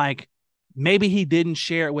 And like, maybe he didn't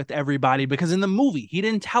share it with everybody, because in the movie he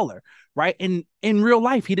didn't tell her, right? In real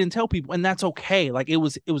life he didn't tell people, and that's okay. Like, it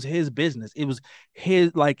was his business. It was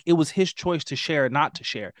his choice to share or not to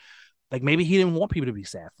share. Like, maybe he didn't want people to be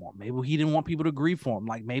sad for him. Maybe he didn't want people to grieve for him.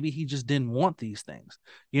 Like, maybe he just didn't want these things,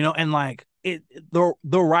 you know? And like, the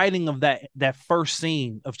writing of that first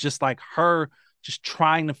scene of just like her just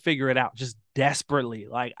trying to figure it out, just desperately,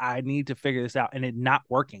 like, I need to figure this out, and it not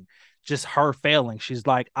working, just her failing. She's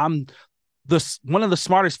like, I'm one of the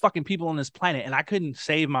smartest fucking people on this planet, and I couldn't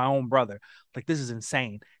save my own brother. Like, this is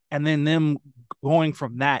insane. And then them going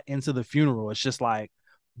from that into the funeral, it's just like,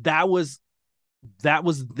 that was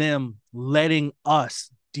them letting us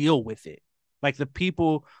deal with it. Like, the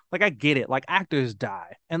people, like, I get it, like, actors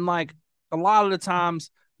die, and like, a lot of the times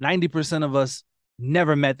 90% of us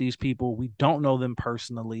never met these people, we don't know them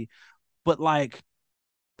personally, but like,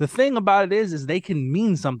 the thing about it is they can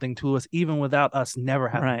mean something to us even without us never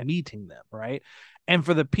having meeting them, right? And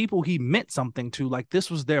for the people he meant something to, like, this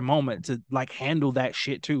was their moment to like handle that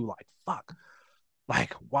shit too. Like, fuck,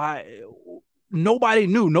 like, why? Nobody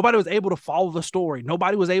knew. Nobody was able to follow the story.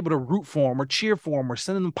 Nobody was able to root for him or cheer for him or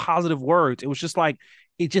send them positive words. It was just like,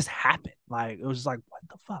 it just happened. Like, it was just like, what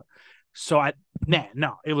the fuck? So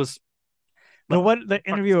it was. But what the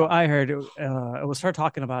interview I heard, it was her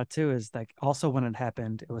talking about too, is like, also when it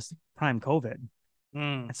happened, it was prime COVID.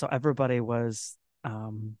 And so everybody was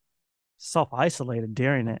self-isolated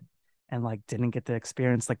during it, and like didn't get to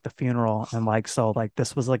experience like the funeral. And like, so like,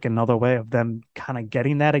 this was like another way of them kind of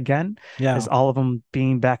getting that again. Is all of them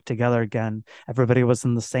being back together again. Everybody was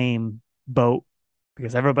in the same boat,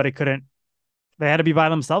 because everybody couldn't They had to be by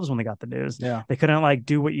themselves when they got the news. Yeah. They couldn't like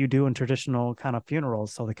do what you do in traditional kind of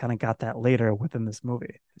funerals, so they kind of got that later within this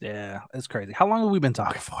movie. Yeah, it's crazy. How long have we been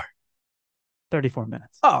talking for? 34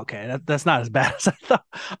 minutes. Oh, okay. That's not as bad as I thought.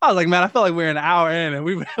 I was like, man, I feel like we're an hour in and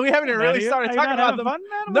we haven't even really started talking about the fun,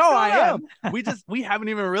 man. No, I am. We haven't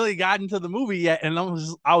even really gotten to the movie yet, and I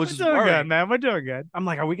was just doing worried. good, man. We're doing good. I'm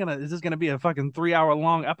like, is this gonna be a fucking 3 hour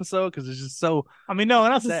long episode? Because it's just so. I mean, no,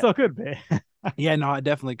 that's still could be. Yeah, no, it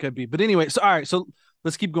definitely could be. But anyway, so all right, so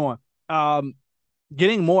let's keep going.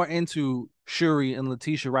 Getting more into Shuri and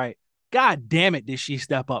Letitia Wright. God damn it, did she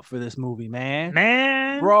step up for this movie,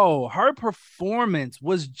 man? Bro, her performance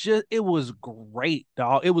was it was great,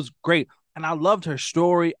 dog. It was great. And I loved her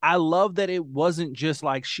story. I love that it wasn't just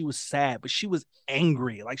like she was sad, but she was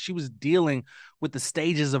angry. Like she was dealing with the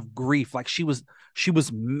stages of grief. Like she was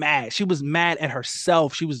mad. She was mad at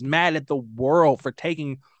herself. She was mad at the world for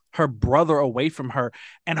taking her brother away from her.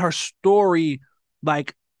 And her story,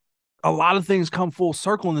 like a lot of things come full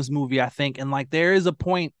circle in this movie, I think. And like there is a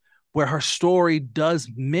point where her story does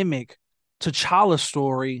mimic T'Challa's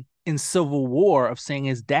story in Civil War of seeing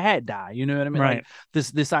his dad die. You know what I mean? Right. Like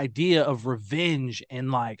this idea of revenge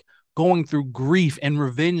and like going through grief and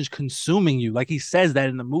revenge consuming you. Like he says that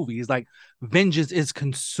in the movie. He's like, vengeance is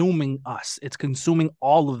consuming us. It's consuming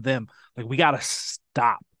all of them. Like we gotta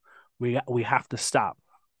stop. We have to stop.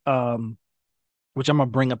 Which I'm gonna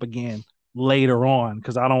bring up again later on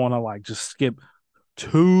because I don't want to like just skip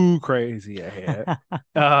too crazy ahead.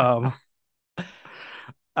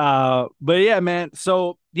 But yeah, man.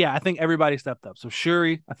 So yeah, I think everybody stepped up. So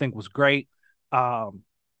Shuri, I think, was great. Okoye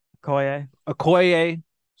was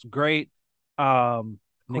great. Queen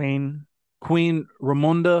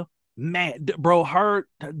Ramonda, man, bro,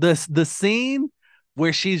 the scene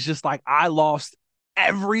where she's just like, I lost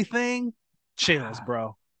everything. Chills,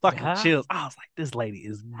 bro. Fucking chills. I was like, this lady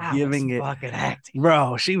is giving it fucking acting,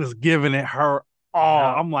 bro. She was giving it her all.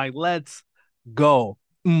 Yeah. I'm like, let's go.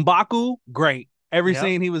 M'Baku, great. Every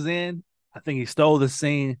scene he was in, I think he stole the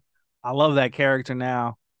scene. I love that character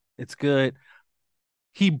now. It's good.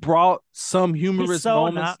 He brought some humorous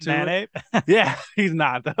moments to it. Yeah, he's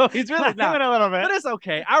not though. He's really not. A little bit. But it's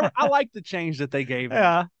okay. I like the change that they gave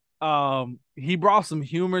him. Yeah. He brought some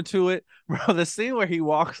humor to it. Bro, the scene where he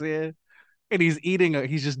walks in and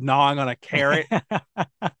he's just gnawing on a carrot.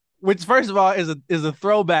 Which, first of all, is a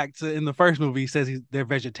throwback to in the first movie. He says they're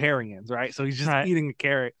vegetarians, right? So he's just eating a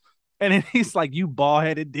carrot. And then he's like, you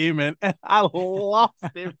ball-headed demon. And I lost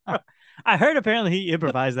it, bro. I heard apparently he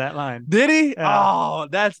improvised that line. Did he? Oh,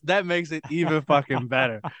 that makes it even fucking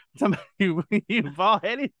better. You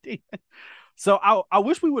ball-headed demon. So I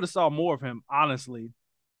wish we would have saw more of him, honestly.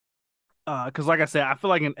 Because like I said, I feel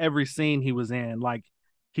like in every scene he was in, like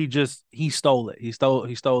he stole it. He stole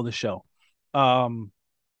the show.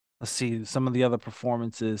 Let's see some of the other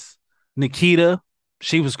performances. Nikita,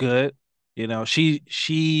 she was good. You know,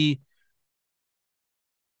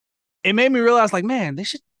 it made me realize, like, man, they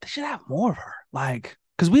should have more of her. Like,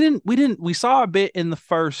 because we saw a bit in the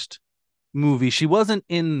first movie. She wasn't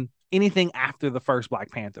in anything after the first Black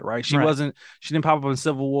Panther, right? She didn't pop up in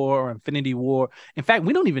Civil War or Infinity War. In fact,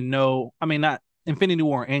 we don't even know, I mean, not Infinity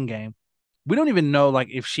War or Endgame. We don't even know, like,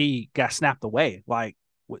 if she got snapped away. Like,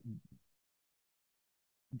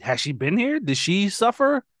 has she been here? Did she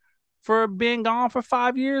suffer for being gone for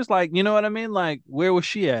 5 years? Like, you know what I mean? Like, where was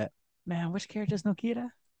she at? Man, which character is Nikita?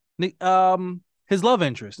 His love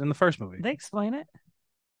interest in the first movie. They explain it?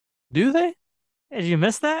 Do they? Did you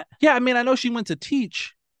miss that? Yeah, I mean, I know she went to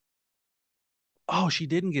teach. Oh, she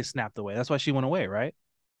didn't get snapped away. That's why she went away, right?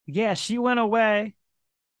 Yeah, she went away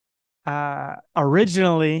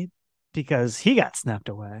originally because he got snapped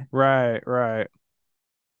away. Right.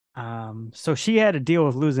 So she had to deal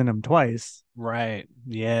with losing him twice. Right.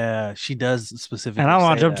 Yeah, she does specifically. And I don't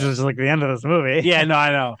want to jump to just like the end of this movie. Yeah, no,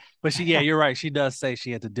 I know. But you're right. She does say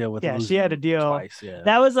she had to deal with she had to deal twice. Yeah.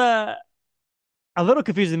 That was a little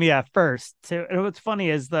confusing to me at first. Too. And what's funny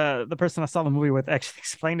is the person I saw the movie with actually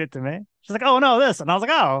explained it to me. She's like, "Oh no, this," and I was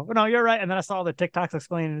like, "Oh no, you're right." And then I saw the TikToks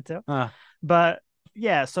explaining it too. But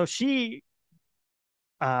yeah, so she,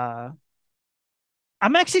 I'm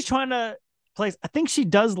actually trying to place. I think she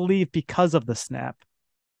does leave because of the snap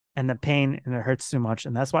and the pain, and it hurts too much,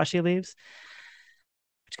 and that's why she leaves.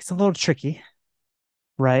 Which gets a little tricky,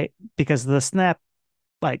 right? Because the snap,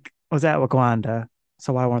 like, was at Wakanda.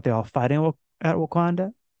 So why weren't they all fighting at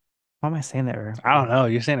Wakanda? Why am I saying that? I don't know.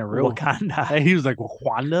 You're saying it real Wakanda. He was like,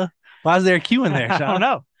 Wakanda? Why is there a Q in there, Sean?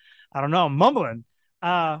 I don't know. I'm mumbling.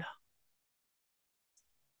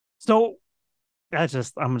 So I'm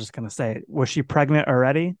just gonna say, was she pregnant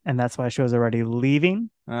already, and that's why she was already leaving?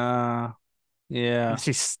 No, Yeah.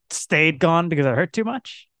 She stayed gone because it hurt too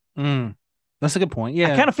much. Mm. That's a good point. I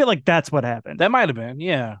Yeah. kind of feel like that's what happened. That might have been.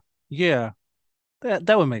 Yeah. Yeah.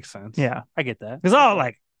 That would make sense. Yeah. I get that. Because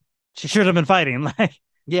like she should have been fighting, like,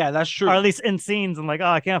 Yeah, that's true. or at least in scenes and like, oh,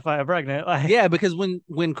 I can't fight, I'm pregnant. Like, Yeah, because when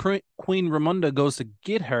Queen Ramonda goes to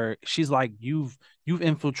get her, she's like, you've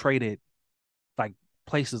infiltrated like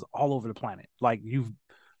places all over the planet. Like you've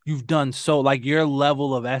done so, like your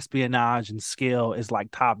level of espionage and skill is like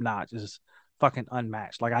top notch. It's fucking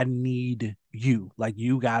unmatched. Like I need you. Like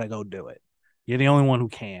you gotta go do it. You're the only one who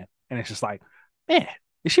can. And it's just like, man,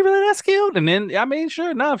 is she really that skilled? And then I mean,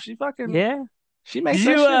 sure enough, she fucking yeah. she makes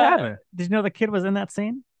that shit happen. Did you know the kid was in that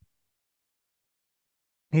scene?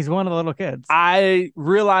 He's one of the little kids. I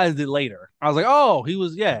realized it later. I was like, oh, he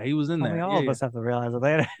was in Only there. all of us have to realize it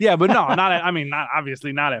later. Yeah, but no, not at, I mean, not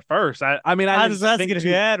obviously not at first. I mean, I was asking if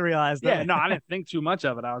you had realized that. Yeah, no, I didn't think too much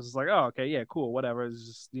of it. I was just like, oh, okay, yeah, cool, whatever. It's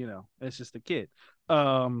just, it's just a kid.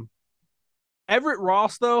 Everett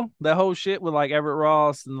Ross though, that whole shit with like Everett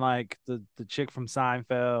Ross and like the chick from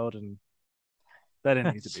Seinfeld, and that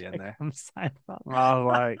didn't need to be in there. From Seinfeld. I was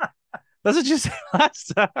like, that's what you said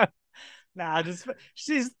last time. Nah,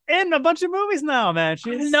 she's in a bunch of movies now, man.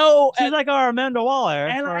 She's like our Amanda Waller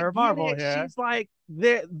for Marvel here. She's like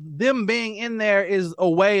them being in there is a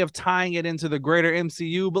way of tying it into the greater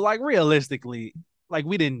MCU, but like realistically, like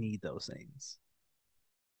we didn't need those things.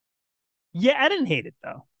 Yeah, I didn't hate it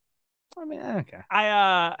though. I mean, okay.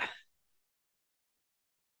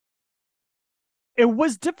 It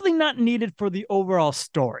was definitely not needed for the overall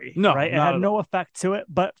story. No, right? It had no effect to it,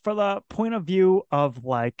 but for the point of view of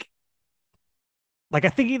like I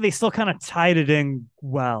think they still kind of tied it in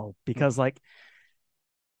well, because like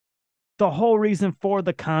the whole reason for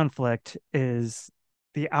the conflict is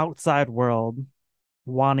the outside world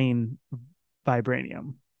wanting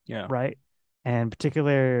vibranium. Yeah. Right. And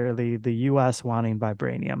particularly the US wanting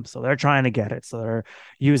vibranium. So they're trying to get it. So they're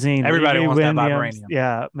using everybody wants that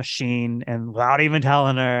vibranium. Machine, and without even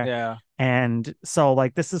telling her. Yeah. And so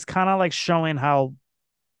like this is kind of like showing how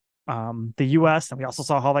the US, and we also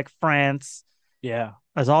saw how like France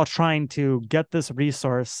is all trying to get this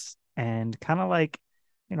resource, and kind of like,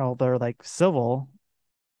 they're like civil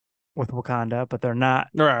with Wakanda, but they're not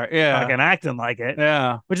fucking acting like it.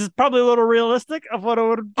 Yeah. Which is probably a little realistic of what it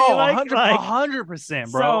would be like.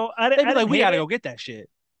 100%, bro. So They'd be like, we gotta go get that shit.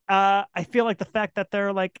 I feel like the fact that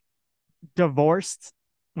they're like divorced,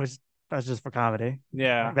 which that's just for comedy.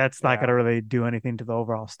 Yeah. Like, that's not gonna really do anything to the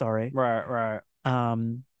overall story. Right.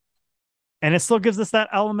 And it still gives us that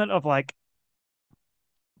element of like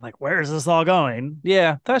where is this all going?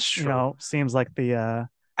 Yeah, that's true. Seems like the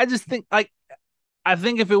I just think I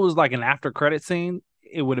think if it was like an after credit scene,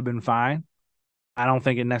 it would have been fine. I don't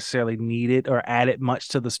think it necessarily needed or added much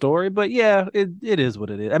to the story, but yeah, it is what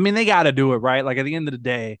it is. I mean, they got to do it, right? Like at the end of the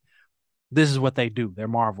day, this is what they do. They're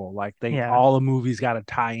Marvel. Like all the movies got to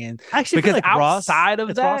tie in. Actually, because like outside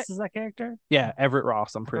of that, Ross is that character? Yeah, Everett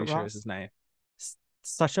Ross. I'm pretty sure is his name.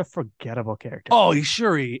 Such a forgettable character. Oh,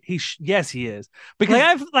 yes, he is.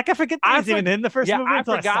 Because I forget that he's even in the first movie. I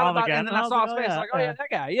forgot about it, and then I saw his face. Like, oh yeah, that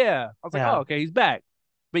guy. Yeah, I was like, oh okay, he's back.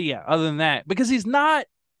 But yeah, other than that, because he's not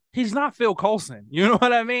Phil Coulson. You know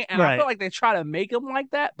what I mean? And I feel like they try to make him like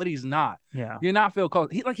that, but he's not. Yeah, you're not Phil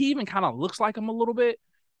Coulson. He even kind of looks like him a little bit,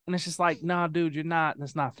 and it's just like, nah, dude, you're not.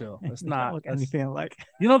 That's not Phil. That's not look anything like.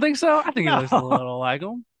 You don't think so? I think he looks a little like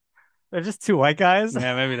him. They're just two white guys.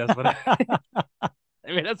 Yeah, maybe that's what.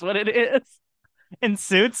 Maybe that's what it is. In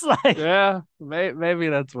suits, yeah, maybe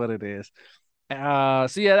that's what it is. So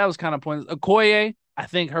yeah, that was kind of pointless. Okoye, I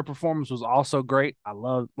think her performance was also great. I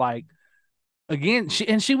love again,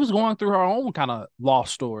 she was going through her own kind of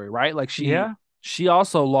lost story, right? Like she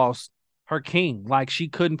also lost her king. Like she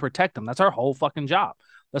couldn't protect him. That's her whole fucking job.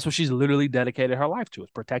 That's what she's literally dedicated her life to,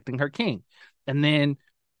 is protecting her king. And then,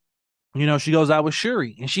 she goes out with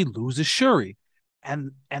Shuri and she loses Shuri.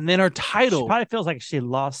 And then her title, she probably feels like she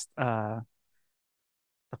lost the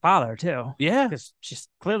father too. Yeah, because she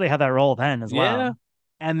clearly had that role then as well. Yeah,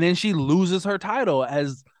 and then she loses her title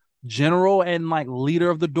as general and like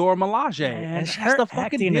leader of the Dora Milaje, and she has to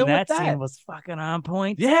fucking deal with that. Scene was fucking on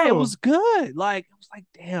point. Yeah, it was good. Like I was like,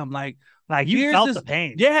 damn, like you felt the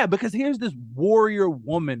pain. Yeah, because here's this warrior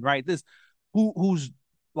woman, right? This who's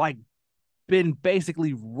like been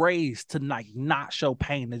basically raised to like not show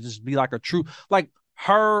pain, to just be like a true, like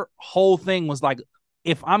her whole thing was like,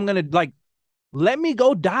 if I'm gonna like, let me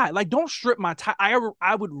go die, like don't strip my title.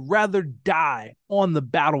 I would rather die on the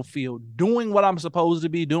battlefield doing what I'm supposed to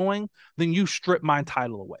be doing than you strip my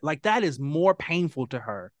title away. Like that is more painful to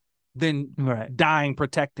her than dying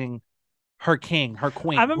protecting her king, her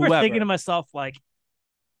queen. I remember thinking to myself, like,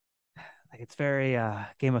 Like it's very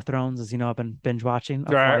Game of Thrones, as you know, I've been binge watching.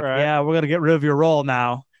 Of Right, like, right. yeah, we're gonna get rid of your role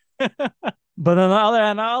now. But on the other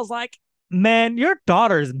hand, I was like, man, your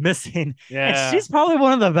daughter's missing. And Yeah. she's probably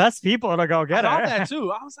one of the best people to go I get thought her. that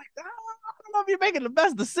too. I was like, I don't know if you're making the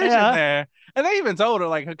best decision Yeah. there. And they even told her,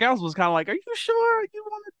 like, her counsel was kind of like, are you sure you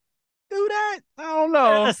want to do that? I don't They're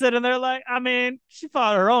know. just sitting there like, I mean, she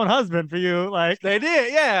fought her own husband for you. They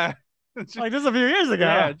did, yeah. Like just a few years ago.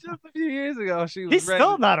 Yeah, just a few years ago, she was He's ready.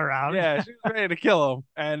 still not around. Yeah, she was ready to kill him.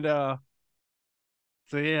 And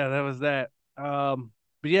so yeah, that was that.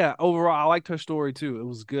 But yeah, overall, I liked her story too. It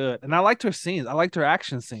was good, and I liked her scenes. I liked her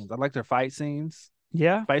action scenes. I liked her fight scenes.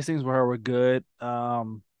 Yeah. Fight scenes with her were good.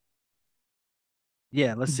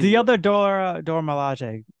 Yeah, let's see. The other Dora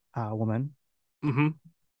Milaje woman. Mm-hmm.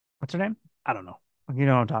 What's her name? I don't know. You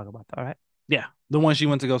know what I'm talking about, though, right? Yeah, the one she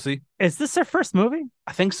went to go see. Is this her first movie?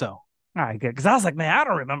 I think so. All right, good. Because I was like, man, I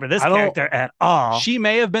don't remember this I don't- character at all. She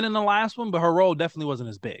may have been in the last one, but her role definitely wasn't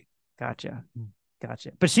as big. Gotcha.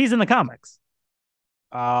 But she's in the comics.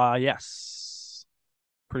 Yes,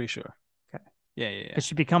 pretty sure. Okay. Yeah. Because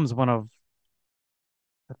she becomes one of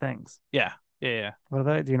the things. Yeah. What are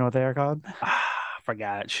they? Do you know what they are called? I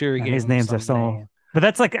forgot. Sure, Man, these names are so. But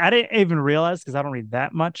that's like I didn't even realize because I don't read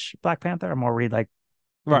that much Black Panther. I'm more read like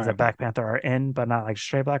things that Black Panther are in, but not like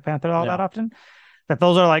straight Black Panther all that often. That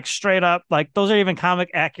those are like straight up, like those are even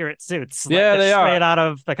comic accurate suits. Like, Yeah, they are straight out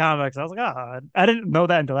of the comics. I was like, oh, I didn't know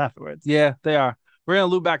that until afterwards. Yeah, they are. We're gonna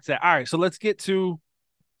loop back to that. All right, so let's get to.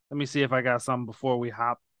 Let me see if I got something before we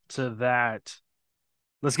hop to that.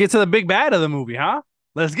 Let's get to the big bad of the movie, huh?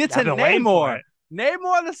 Let's get to Namor.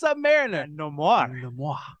 Namor the Submariner. No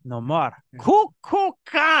more.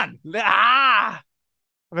 Kukulkan. Ah,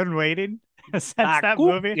 I've been waiting since that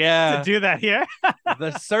movie to do that here.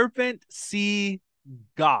 The Serpent Sea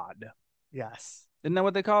God. Yes. Isn't that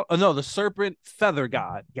what they call it? Oh no, the Serpent Feather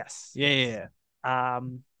God. Yes. Yeah.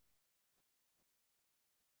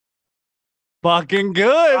 Fucking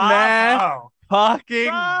good, man.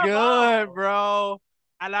 Fucking good, bro.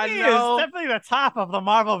 And I know he's definitely the top of the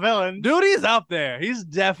Marvel villains. Dude, he's up there. He's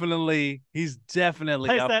definitely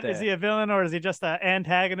up there. Is he a villain or is he just an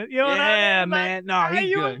antagonist? You know yeah, man. No,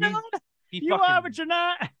 he's good. You are, but you're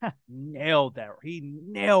not. Nailed that. He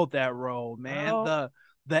nailed that role, man. Oh.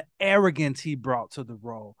 The arrogance he brought to the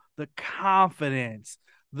role, the confidence,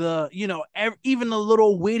 even the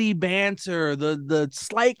little witty banter, the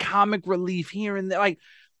slight comic relief here and there. Like,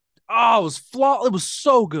 it was flawless. It was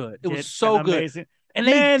so good. It was so good. Amazing. And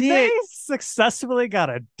they successfully got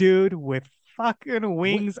a dude with fucking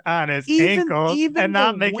wings on his ankles and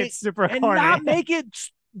not make it super corny. And not make it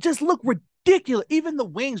just look ridiculous. Even the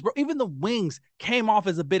wings, bro. Even the wings came off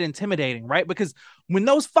as a bit intimidating, right? Because when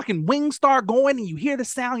those fucking wings start going and you hear the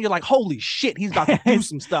sound, you're like, holy shit, he's about to do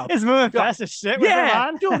some stuff. He's moving fast as shit. Yeah,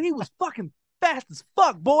 dude, he was fucking fast as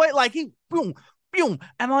fuck, boy. Like he boom.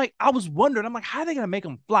 And like I was wondering, I'm like, how are they gonna make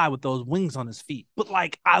him fly with those wings on his feet? But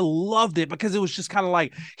like I loved it because it was just kind of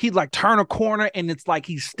like he'd like turn a corner and it's like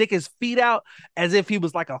he'd stick his feet out as if he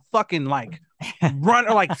was like a fucking like run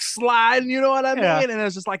or like slide, you know what I mean? Yeah. And it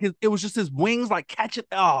was just like it was just his wings like catching.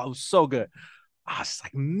 Oh, it was so good. I was just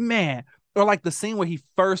like, man. Or like the scene where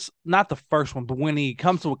not the first one, but when he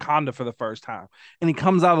comes to Wakanda for the first time and he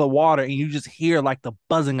comes out of the water and you just hear like the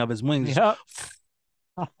buzzing of his wings. Yep.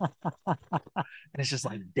 And it's just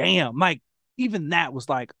like, damn, like even that was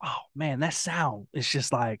like, oh man, that sound is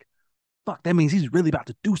just like, fuck, that means he's really about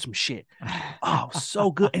to do some shit. Oh,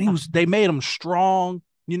 so good. And they made him strong,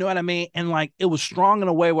 you know what I mean? And like it was strong in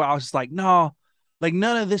a way where I was just like, no, like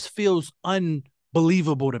none of this feels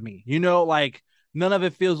unbelievable to me, like none of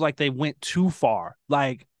it feels like they went too far.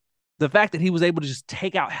 Like the fact that he was able to just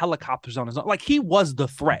take out helicopters on his own, like he was the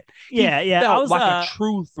threat. Yeah. I was like a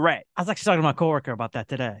true threat. I was actually talking to my coworker about that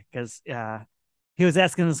today because he was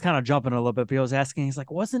asking this, kind of jumping a little bit, but he was asking, he's like,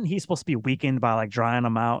 wasn't he supposed to be weakened by like drying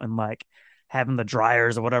them out and like having the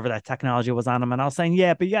dryers or whatever that technology was on him? And I was saying,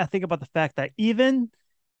 yeah, but yeah, think about the fact that even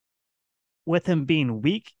with him being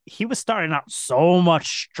weak, he was starting out so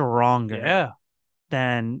much stronger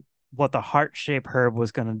than what the heart-shaped herb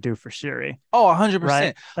was going to do for Shuri. Oh, 100%.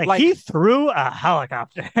 Right? Like he threw a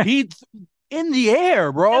helicopter. In the air,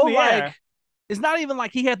 bro. Like it's not even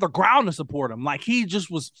like he had the ground to support him. Like he just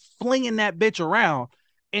was flinging that bitch around.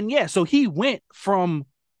 And yeah, so he went from,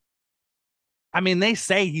 I mean, they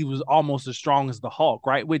say he was almost as strong as the Hulk,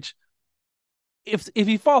 right? Which if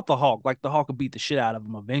he fought the Hulk, like the Hulk would beat the shit out of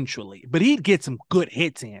him eventually, but he'd get some good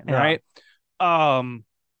hits in, right?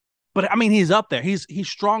 But I mean, he's up there. He's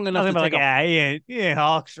strong enough to take he ain't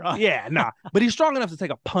Hulk strong. yeah, nah. But he's strong enough to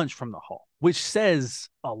take a punch from the Hulk, which says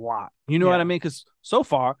a lot. You know what I mean? Because so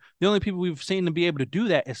far, the only people we've seen to be able to do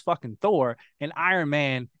that is fucking Thor and Iron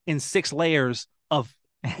Man in 6 layers of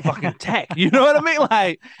fucking tech. You know what I mean?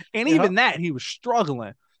 Like, and even that, he was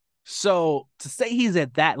struggling. So to say he's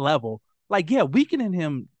at that level, like, yeah, weakening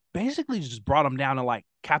him basically just brought him down to like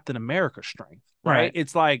Captain America strength, right?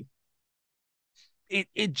 It's like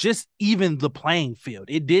it just evened the playing field.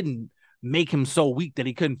 It didn't make him so weak that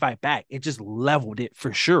he couldn't fight back. It just leveled it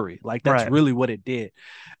for sure. Like, that's really what it did.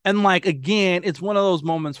 And like, again, it's one of those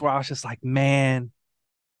moments where I was just like, man,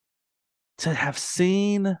 to have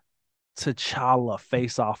seen T'Challa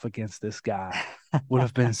face off against this guy would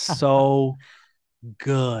have been so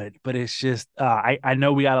good. But it's just I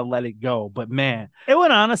know we gotta let it go. But man, it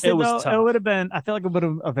would honestly, it was though, tough. it would have been, I feel like it would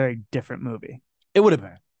have been a very different movie. It would have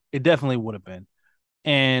been. It definitely would have been.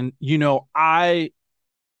 And you know, I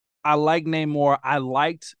like Namor. I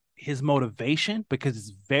liked his motivation because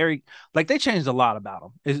it's very like they changed a lot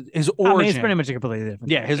about him. His origin, I mean, it's pretty much completely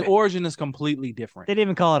different. Yeah, his origin is completely different. They didn't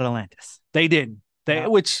even call it Atlantis. They didn't.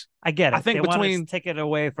 Which I get it. I think they between take it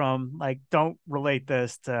away from like, don't relate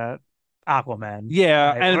this to Aquaman.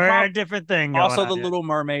 Yeah, like, and we're a different thing. Also, the Little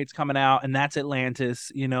Mermaid's coming out, and that's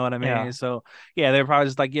Atlantis. You know what I mean? Yeah. So yeah, they're probably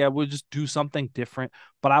just like, yeah, we'll just do something different.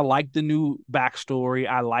 But I like the new backstory.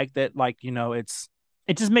 I like that, like, you know, it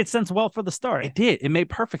just made sense well for the story. It did. It made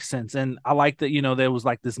perfect sense, and I like that. You know, there was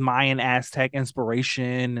like this Mayan Aztec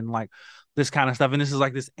inspiration and like this kind of stuff. And this is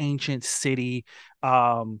like this ancient city.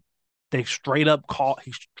 He straight up called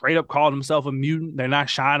himself a mutant. They're not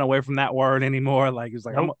shying away from that word anymore. Like, it's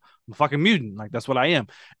like, I'm a fucking mutant. Like, that's what I am.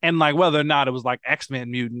 And like, whether or not it was like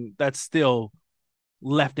X-Men mutant, that's still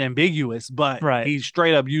left ambiguous, but he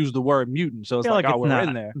straight up used the word mutant. So it's like, oh, we're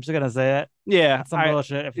in there. I'm just gonna say it. Yeah. It's some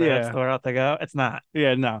bullshit if that's the route they go. It's not.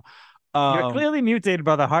 Yeah, no. You're clearly mutated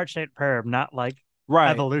by the heart-shaped herb, not like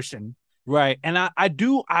evolution. Right. And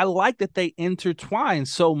I like that they intertwine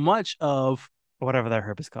so much of whatever that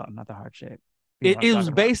herb is called, not the heart shape. It was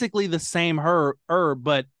basically the same herb,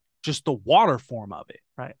 but just the water form of it.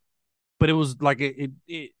 Right. But it was like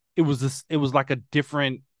it was like a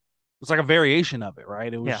different, it's like a variation of it,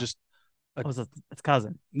 right? It was just its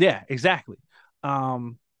cousin. Yeah, exactly.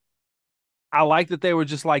 I like that they were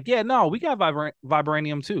just like, yeah, no, we got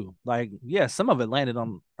vibranium too. Like, yeah, some of it landed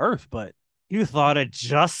on Earth, but you thought it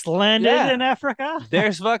just landed in Africa?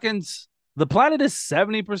 There's fucking the planet is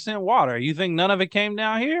 70% water. You think none of it came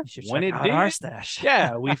down here? When it did, our stash.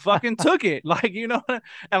 Yeah, we fucking took it. Like, you know,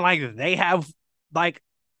 and like they have like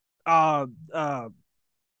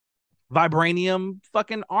vibranium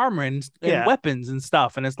fucking armor and weapons and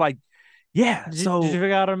stuff. And it's like, yeah. Did you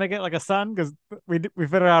figure out how to make it like a sun? Because we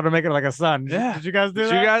figured out how to make it like a sun. Yeah. Did you guys do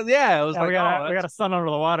that? You guys, yeah. It was like, we got a sun under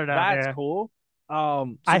the water down there. That's cool.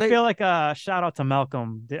 So I feel like shout out to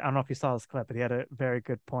Malcolm. I don't know if you saw this clip, but he had a very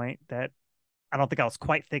good point that I don't think I was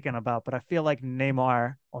quite thinking about, but I feel like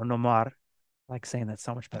Namor or Nomar, I like saying that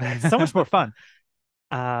so much better. It's so much more fun.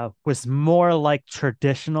 Was more like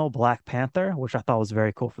traditional Black Panther, which I thought was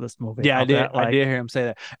very cool for this movie. Yeah, I did. I did hear him say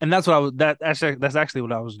that, and that's what that's actually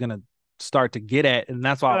what I was gonna start to get at, and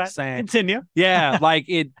that's what I was saying. Continue. Yeah, like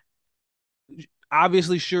it.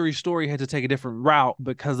 Obviously, Shuri's story had to take a different route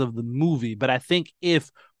because of the movie, but I think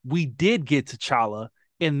if we did get T'Challa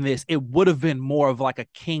in this, it would have been more of like a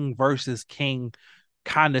king versus king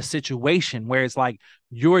kind of situation where it's like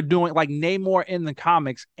you're doing like Namor in the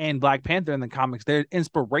comics and Black Panther in the comics, their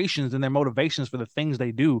inspirations and their motivations for the things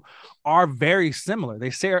they do are very similar.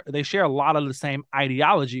 They share a lot of the same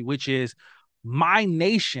ideology, which is my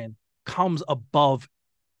nation comes above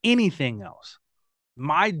anything else.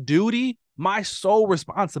 My duty, my sole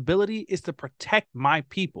responsibility is to protect my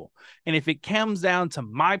people. And if it comes down to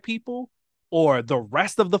my people or the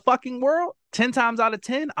rest of the fucking world, 10 times out of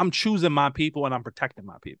 10, I'm choosing my people and I'm protecting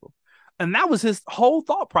my people. And that was his whole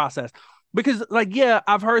thought process. Because, like, yeah,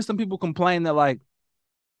 I've heard some people complain that, like,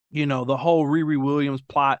 you know, the whole Riri Williams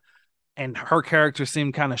plot and her character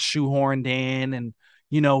seemed kind of shoehorned in. And,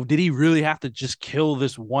 you know, did he really have to just kill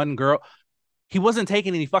this one girl? He wasn't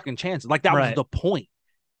taking any fucking chances. Like, that was the point.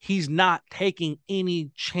 He's not taking any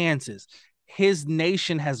chances. His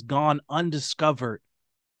nation has gone undiscovered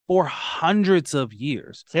for hundreds of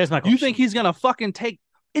years. So here's my question. You think he's gonna fucking take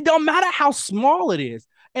it? Don't matter how small it is.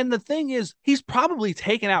 And the thing is, he's probably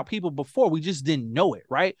taken out people before. We just didn't know it,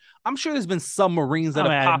 right? I'm sure there's been submarines that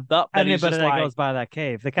have popped up. Anybody that goes by that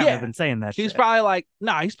cave, they kind of been saying that. He's probably like,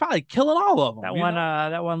 nah, he's probably killing all of them.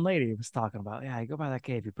 That one lady was talking about. Yeah, you go by that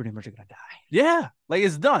cave, you're pretty much gonna die. Yeah, like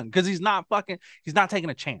it's done because he's not taking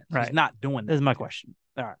a chance. Right. He's not doing that. This is my question.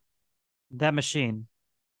 All right. That machine,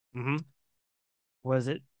 Mm-hmm. was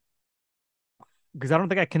it? Because I don't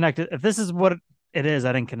think I connected. If this is what it is,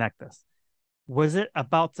 I didn't connect this. Was it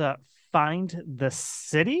about to find the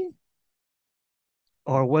city,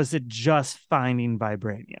 or was it just finding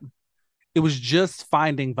vibranium? It was just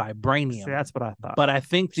finding See, vibranium, that's what I thought. but I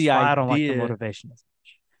think That's the why I don't like the idea. motivation as much.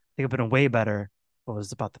 I think it'd been way better if it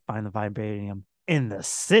was about to find the vibranium in the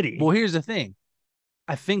city. Well, here's the thing.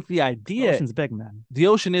 I think the The idea. ocean's big, man. The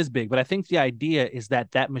ocean is big, but I think the idea is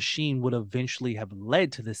that that machine would eventually have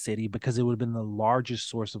led to the city because it would have been the largest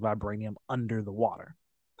source of vibranium under the water.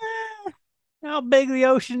 How big the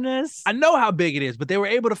ocean is? I know how big it is, but they were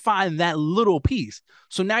able to find that little piece.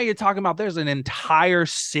 So now you're talking about there's an entire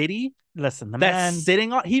city Listen, the that's man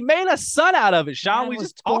sitting on. He made a sun out of it, Sean. Man We was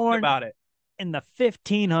just talked born- about it. in the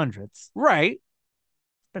 1500s. Right.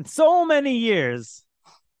 It's been so many years.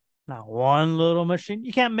 Not one little machine.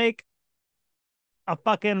 You can't make a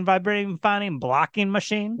fucking vibranium finding blocking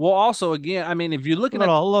machine. Well, also, again, I mean, if you're looking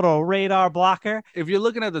Little radar blocker. at if you're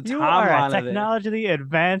looking at the You are a timeline of it, technologically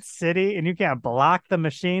advanced city, and you can't block the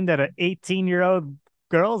machine that an 18-year-old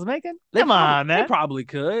girl's making. Come on, man. They probably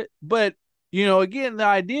could, but you know, again, the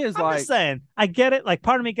idea is I'm like just saying. I get it. Like,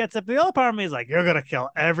 part of me gets it. The other part of me is like, you're gonna kill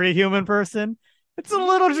every human person. It's a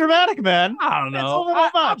little dramatic, man. I don't It's a know. little I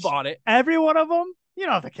much. bought it. Every one of them. You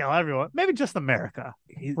don't have to kill everyone. Maybe just America,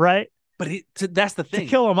 He- right? But that's the To thing.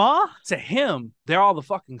 kill them all. To him, they're all the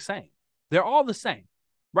fucking same. They're all the same,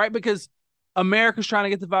 right? Because America's trying to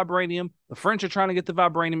get the vibranium. The French are trying to get the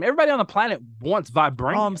vibranium. Everybody on the planet wants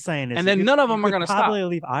vibranium. All I'm saying is, And then you- none of them you are could gonna stop. probably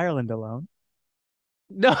leave Ireland alone.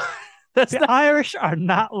 No, that's The not Irish are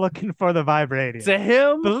not looking for the vibranium. to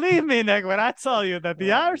him. Believe me, Nick, when I tell you that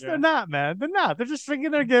the Oh, Irish, yeah. they're not, man. They're not. They're just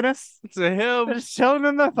drinking their Guinness. To They're him, just chilling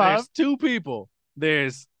in their pub. there's two people.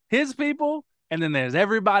 There's his people, and then there's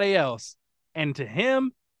everybody else. And to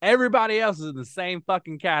him, everybody else is in the same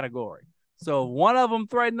fucking category. So one of them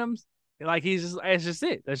threatened him, like it's just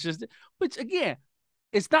it. That's just it. Which again,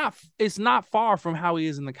 it's not far from how he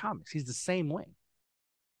is in the comics. He's the same way.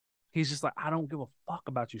 He's just like, I don't give a fuck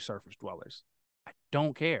about you surface dwellers. I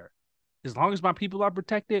don't care. As long as my people are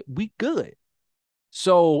protected, we good.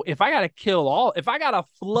 So if I gotta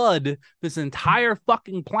flood this entire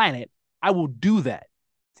fucking planet, I will do that.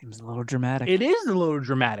 Seems a little dramatic. It is a little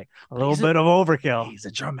dramatic. a little he's a- bit of overkill. He's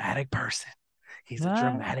a dramatic person. He's What? a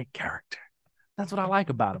dramatic character. That's what I like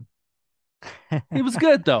about him. He was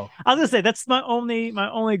good though. I was gonna say that's my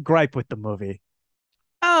only gripe with the movie.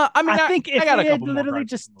 I mean, I think if I got a they had couple more literally gripes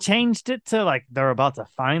just with the movie. changed it to like they're about to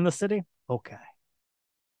find the city, okay.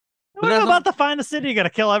 But We're that's about to find the city. You gotta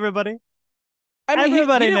kill everybody. I mean,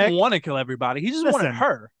 everybody, he didn't Nick. want to kill everybody. He just wanted Listen.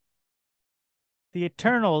 her. The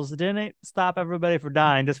Eternals didn't stop everybody from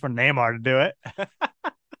dying just for Namor to do it.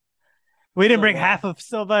 We didn't bring half of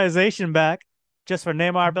civilization back just for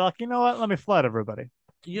Namor to be like, you know what? Let me flood everybody.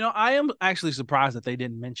 You know, I am actually surprised that they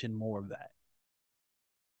didn't mention more of that.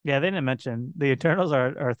 Yeah, they didn't mention the Eternals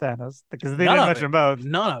or Thanos because they None didn't of mention it. both.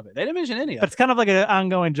 None of it. They didn't mention any of But it. it's kind of like an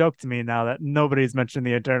ongoing joke to me now that nobody's mentioned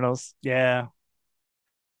the Eternals. Yeah.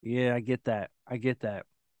 Yeah, I get that. I get that.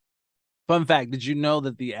 Fun fact, did you know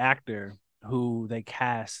that the actor who they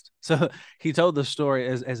cast, so he told the story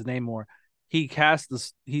as Namor, he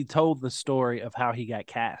told the story of how he got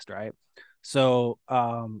cast, right? So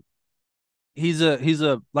he's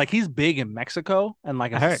big in Mexico and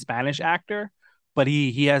like I a heard. Spanish actor, but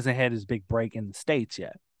he hasn't had his big break in the States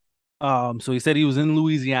yet. So he said he was in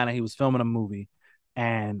Louisiana, he was filming a movie,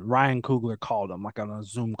 and Ryan Coogler called him like on a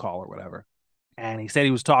Zoom call or whatever. And he said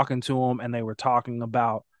he was talking to him, and they were talking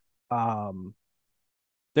about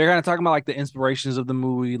they're kind of talking about like the inspirations of the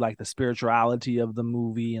movie, like the spirituality of the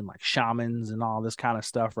movie, and like shamans and all this kind of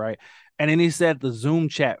stuff, right? And then he said the Zoom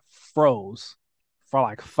chat froze for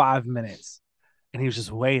like 5 minutes, and he was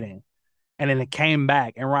just waiting. And then it came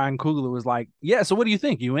back, and Ryan Coogler was like, "Yeah, so what do you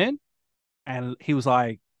think? You in?" And he was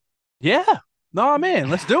like, "Yeah, no, I'm in.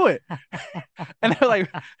 Let's do it." And they're like,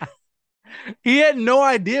 he had no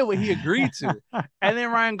idea what he agreed to. And then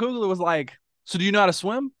Ryan Coogler was like, "So do you know how to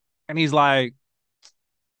swim?" And he's like,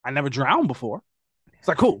 "I never drowned before." It's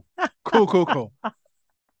like, cool. Cool.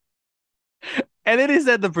 And then he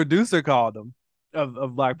said the producer called him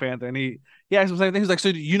of Black Panther, and he asked him the same thing. He's like,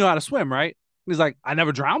 "So do you know how to swim, right?" He's like, "I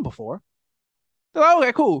never drowned before." They're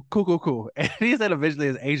like, "Okay, cool. And he said eventually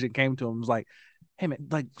his agent came to him and was like, "Hey man,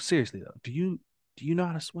 like seriously though, do you know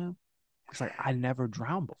how to swim?" He's like, "I never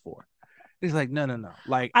drowned before." He's like, No.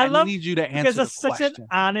 Like, I I love- need you to answer Because the it's such question.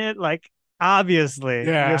 an on it, like obviously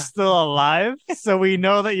Yeah. you're still alive, so we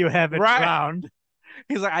know that you haven't Right. drowned.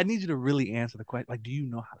 He's like, I need you to really answer the question. Like, do you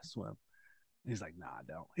know how to swim? He's like, nah, I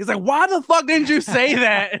don't. He's like, why the fuck didn't you say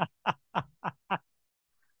that?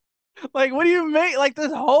 Like, what do you make? Like,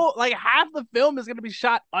 this whole, like, half the film is going to be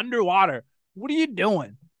shot underwater. What are you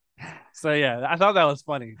doing? So, yeah, I thought that was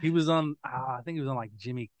funny. He was on, I think he was on, like,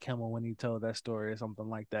 Jimmy Kimmel when he told that story or something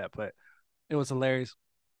like that. But it was hilarious.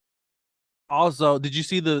 Also, did you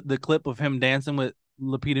see the clip of him dancing with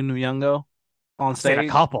Lupita Nyong'o on I've seen a stage?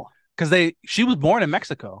 couple. Because she was born in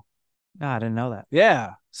Mexico. No, I didn't know that.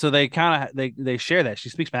 Yeah. So they kind of, they share that. She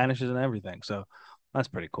speaks Spanish and everything. So that's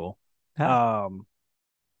pretty cool. Yeah.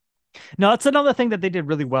 No, that's another thing that they did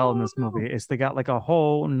really well in this movie is they got like a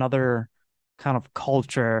whole another kind of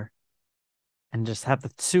culture and just have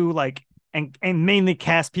the two like and mainly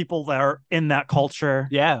cast people that are in that culture.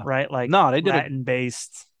 Yeah. Right. Like no, they did Latin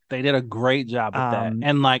based. They did a great job with that.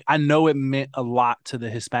 And like I know it meant a lot to the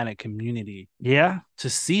Hispanic community. Yeah. To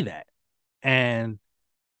see that. And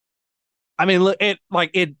I mean, look,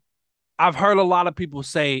 I've heard a lot of people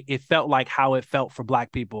say it felt like how it felt for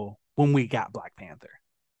Black people when we got Black Panther.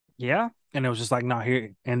 Yeah. And it was just like, no,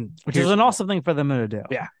 here and which is an awesome thing for them to do.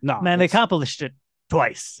 Yeah. No. Man, they accomplished it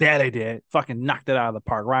twice. Yeah, they did. Fucking knocked it out of the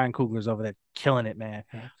park. Ryan Coogler's over there killing it, man.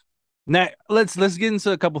 Yeah. Now let's get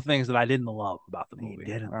into a couple things that I didn't love about the movie.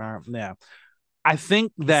 Yeah. I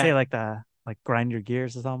think that say like grind your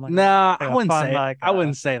gears or something like that. Like I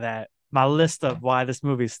wouldn't say that. My list of why this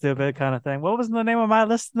movie's stupid kind of thing. What was the name of my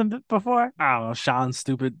list before? I don't know. Sean's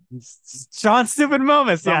stupid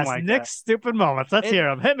moments. Yes, like Nick's stupid moments. Let's hear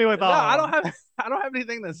them. Hit me with all. No, I don't have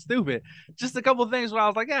anything that's stupid. Just a couple things where I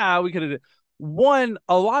was like, yeah, we could have. One,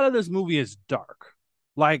 a lot of this movie is dark.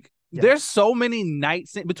 Like there's so many night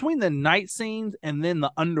scenes between the night scenes and then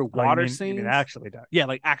the underwater scenes. You mean actually dark. Yeah,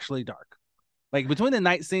 like actually dark. Like between the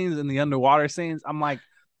night scenes and the underwater scenes, I'm like,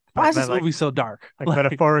 why is this movie so dark? Like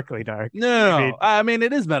metaphorically dark. No. I mean,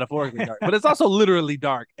 it is metaphorically dark, but it's also literally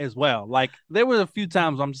dark as well. Like there were a few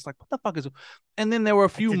times I'm just like, what the fuck is it? And then there were a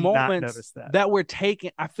few moments that were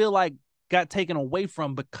taken, I feel like got taken away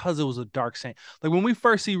from because it was a dark scene. Like when we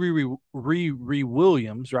first see Riri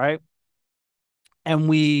Williams, right?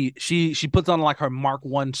 And she puts on like her Mark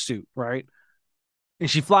I suit, right? And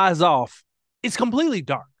she flies off. It's completely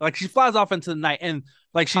dark. Like she flies off into the night and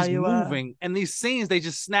like she's moving and these scenes, they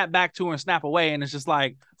just snap back to her and snap away. And it's just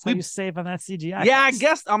like, you save on that CGI. Yeah, I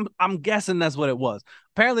guess I'm guessing that's what it was.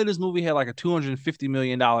 Apparently this movie had like a $250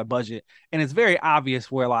 million budget. And it's very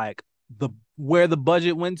obvious where the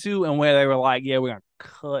budget went to and where they were like, yeah, we're going to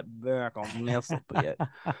cut back on this a bit.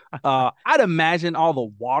 I'd imagine all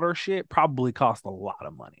the water shit probably cost a lot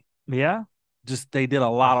of money. Yeah. Just they did a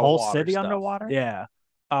lot of whole water city stuff. Underwater. Yeah.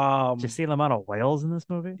 Did you see the amount of whales in this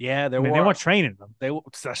movie? Yeah, they weren't training them.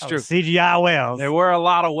 That's true. CGI whales. There were a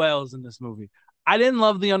lot of whales in this movie. I didn't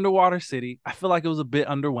love the underwater city. I feel like it was a bit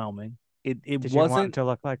underwhelming. Did you want it to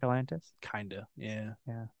look like Atlantis? Kinda, yeah.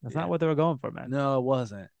 Yeah, that's not what they were going for, man. No, it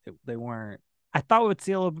wasn't. They weren't. I thought we'd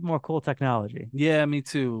see a little bit more cool technology. Yeah, me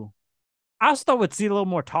too. I also thought we'd see a little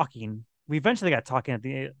more talking. We eventually got talking at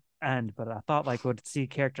the end, but I thought like we'd see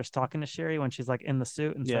characters talking to Sherry when she's like in the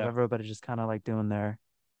suit instead of everybody just kind of like doing their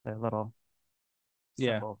little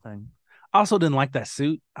thing. I also didn't like that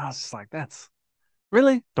suit. I was just like, that's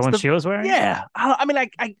really the one she was wearing. Yeah, I mean,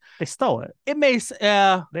 they stole it. It may,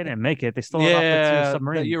 they didn't make it. They stole it off the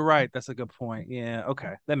submarine. You're right. That's a good point. Yeah,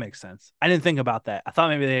 okay, that makes sense. I didn't think about that. I thought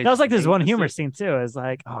maybe that was like this one humor scene too. It's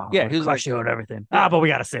like, oh yeah, he was like showing everything. But we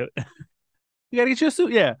got a suit. You gotta get you a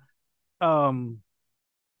suit. Yeah.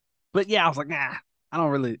 But yeah, I was like, nah. I don't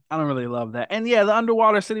really love that. And yeah, the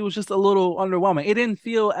underwater city was just a little underwhelming. It didn't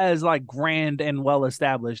feel as like grand and well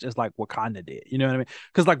established as like Wakanda did. You know what I mean?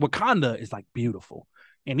 Because like Wakanda is like beautiful.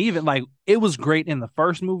 And even like it was great in the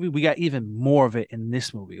first movie. We got even more of it in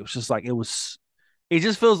this movie. It was just like it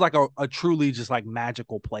just feels like a truly just like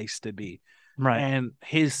magical place to be. Right. And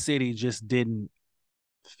his city just didn't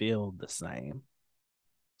feel the same.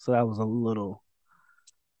 So that was a little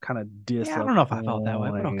kind of disappointing. Yeah, I don't know if I felt that way,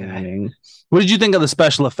 but okay. What did you think of the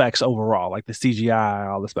special effects overall? Like the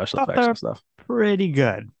CGI, all the special effects and stuff? Pretty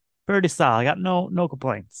good. Pretty solid. I got no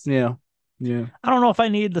complaints. Yeah. Yeah. I don't know if I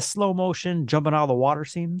need the slow motion jumping out of the water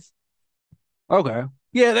scenes. Okay.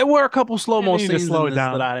 Yeah, there were a couple slow-mo scenes slow it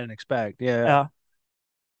down. that I didn't expect. Yeah.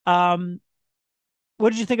 What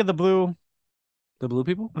did you think of the blue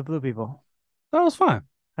people? The blue people. That was fine.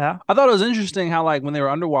 Yeah. I thought it was interesting how like when they were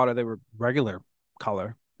underwater, they were regular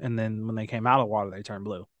color. And then when they came out of water, they turned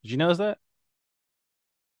blue. Did you notice that?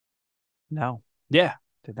 No. Yeah.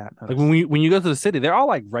 Did not notice. Like when you go to the city, they're all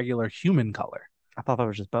like regular human color. I thought that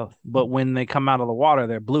was just both. But when they come out of the water,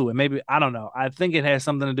 they're blue. And maybe, I don't know. I think it has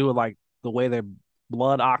something to do with like the way their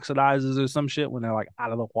blood oxidizes or some shit when they're like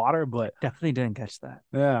out of the water. But definitely didn't catch that.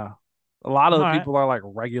 Yeah. A lot of All the right. people are like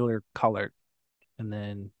regular colored, and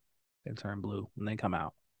then they turn blue and they come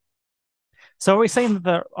out. So are we saying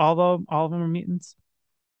that all of them are mutants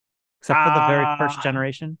except for the very first Ah,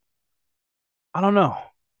 generation? I don't know.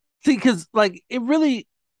 See, because like it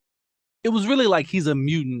was really like he's a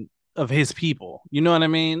mutant of his people. You know what I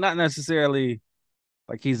mean? Not necessarily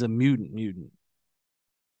like he's a mutant.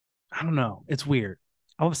 I don't know. It's weird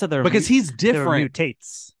I almost said because he's they were different.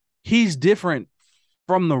 mutates. He's different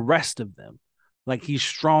from the rest of them. Like he's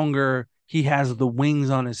stronger. He has the wings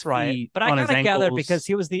on his Right. feet, But I on his kind of gathered because ankles,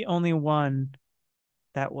 he was the only one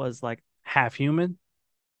that was like, half human.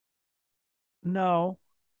 no,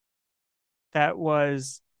 that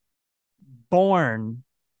was born,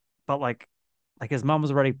 but like his mom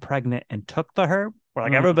was already pregnant and took the herb, or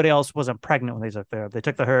like Mm, everybody else wasn't pregnant when they took the herb. They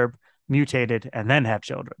took the herb, mutated, and then had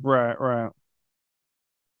children. right.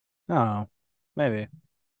 Oh, maybe.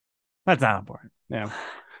 That's not important. Yeah.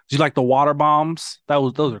 Do you like the water bombs?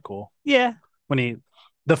 Those are cool. Yeah. When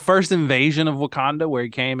the first invasion of Wakanda where he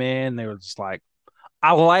came in, they were just like,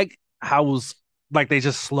 I like how it was like they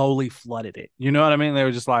just slowly flooded it. You know what I mean? They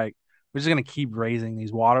were just like, we're just gonna keep raising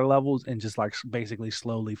these water levels and just like basically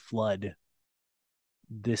slowly flood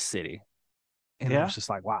this city. And I Yeah. was just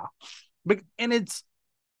like, wow. But and it's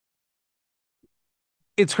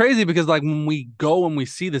crazy because like when we go and we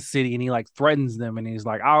see the city and he like threatens them and he's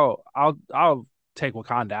like, I'll take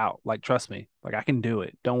Wakanda out. Like, trust me, like I can do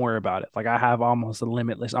it. Don't worry about it. Like I have almost a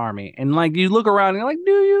limitless army. And like you look around and you're like,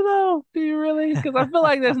 do you though? Do you really? Because I feel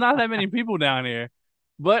like there's not that many people down here.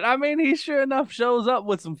 But I mean, he sure enough shows up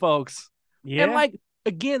with some folks. And Yeah. like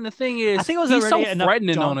again, the thing I is, think it was he's already so enough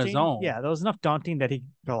threatening on his daunting. own. Yeah, there was enough daunting that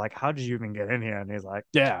they're like, how did you even get in here? And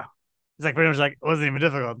Yeah, he's like pretty much like, it wasn't even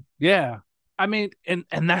difficult. yeah. I mean, and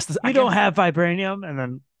that's the I You don't guess have vibranium, and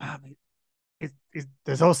then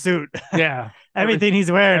this whole suit, yeah. everything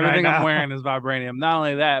he's wearing right Everything I'm now. wearing is vibranium. Not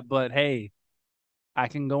only that, but hey, I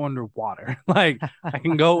can go underwater. Like I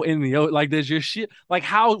can go in the like does your shield like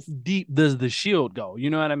how deep does the shield go?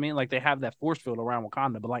 You know what I mean? Like they have that force field around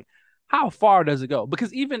Wakanda, but like how far does it go?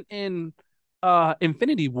 Because even in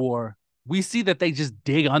Infinity War, we see that they just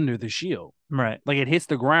dig under the shield. Right. Like it hits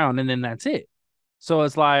the ground and then that's it. So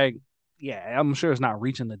it's like, yeah, I'm sure it's not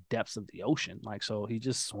reaching the depths of the ocean. Like, so he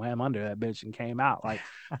just swam under that bitch and came out. Like,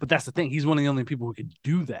 but that's the thing. He's one of the only people who can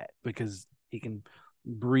do that because he can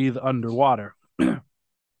breathe underwater.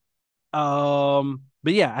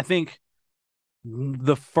 But yeah, I think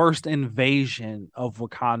the first invasion of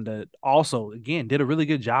Wakanda also again did a really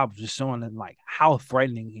good job of just showing them like how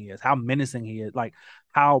threatening he is, how menacing he is, like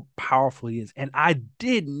how powerful he is. And I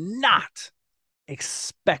did not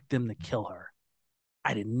expect them to kill her.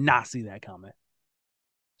 I did not see that coming.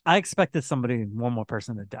 I expected one more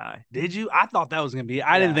person to die. Did you? I thought that was gonna be.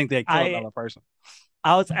 I didn't Yeah. think they'd kill another person.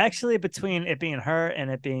 I was actually between it being her and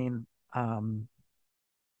it being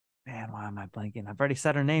man, why am I blanking? I've already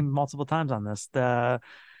said her name multiple times on this. The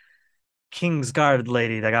King's Guard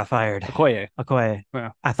lady that got fired. Okoye. Okoye.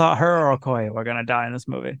 Yeah. I thought her or Okoye were gonna die in this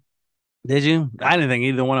movie. Did you? I didn't think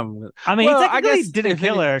either one of them. I mean, Well, he I technically guess didn't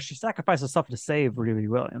kill her. She sacrificed herself to save Riri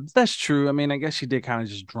Williams. that's true. I mean, I guess she did kind of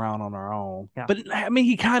just drown on her own. Yeah. But I mean,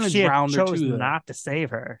 he kind of She had drowned her chose too. not to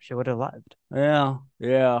save her. She would have lived. Yeah.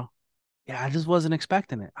 I just wasn't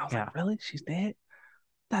expecting it. I was Yeah. like, really? She's dead?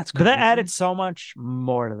 That's But crazy. that added so much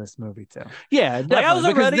more to this movie too. Yeah, Like I was definitely.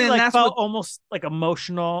 Because already then like that's felt what. almost like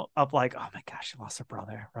emotional of like, oh my gosh, she lost her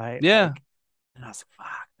brother, right? Yeah. Like, and I was like,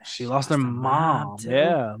 fuck, man, She lost her mom. too.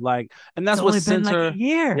 Yeah. Like, and that's It's what only been sent like her. a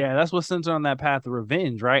year. Yeah, that's what sent her on that path of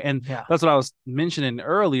revenge, right? And Yeah. that's what I was mentioning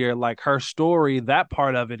earlier. Like her story, that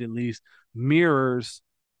part of it at least mirrors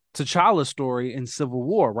T'Challa's story in Civil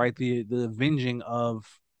War, right? The avenging of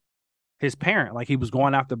his parent. Like he was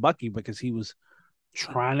going after Bucky because he was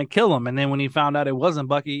trying to kill him. And then when he found out it wasn't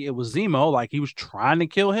Bucky, it was Zemo, like he was trying to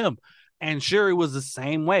kill him. And Shuri was the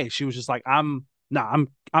same way. She was just like, I'm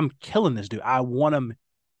killing this dude. I want him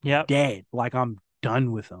dead. Like I'm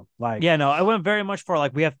done with him. Like yeah, no, I went very much for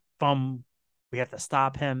like we have to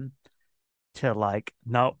stop him to like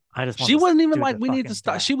no, I just want she wasn't even dude like we need to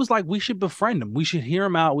stop. die. She was like, we should befriend him. We should hear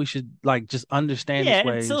him out. We should like just understand his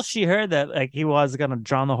ways. Until she heard that like he was gonna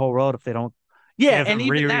drown the whole road if they don't. Yeah, and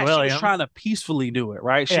even Riri that, Williams. she was trying to peacefully do it,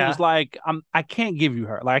 right? She was like, I can't give you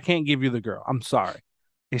her. Like, I can't give you the girl. I'm sorry.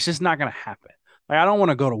 It's just not gonna happen. Like, I don't want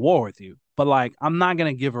to go to war with you, but like, I'm not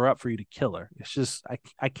gonna give her up for you to kill her. It's just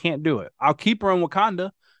I can't do it. I'll keep her in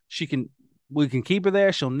Wakanda. We can keep her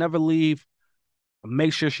there. She'll never leave.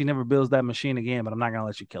 Make sure she never builds that machine again, but I'm not gonna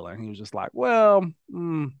let you kill her. And he was just like, well,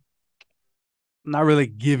 I'm not really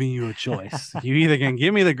giving you a choice. You either can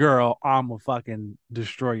give me the girl, or I'm gonna fucking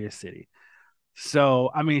destroy your city. So,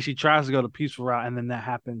 I mean, she tries to go the peaceful route, and then that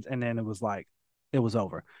happens, and then it was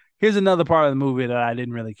over. Here's another part of the movie that I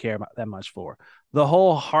didn't really care about that much for. The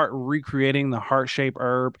whole heart recreating the heart-shaped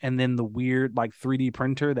herb, and then the weird like 3D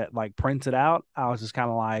printer that like prints it out. I was just kind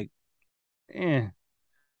of like, eh,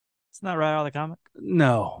 It's not right out of the comic.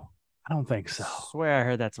 no, I don't think so. Swear I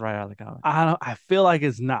heard that's right out of the comic. I feel like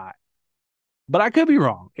it's not, but I could be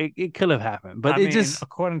wrong. It could have happened, but just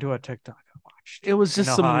according to a TikTok I watched, it was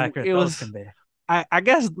just some. how accurate It those was. can be. I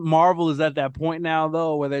guess Marvel is at that point now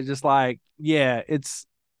though, where they're just like, yeah, it's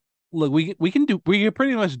look, we can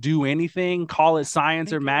pretty much do anything, call it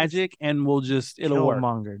science or magic, and it'll work.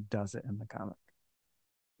 Killmonger does it in the comic.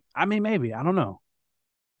 I mean, maybe I don't know.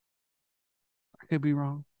 I could be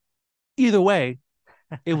wrong. Either way,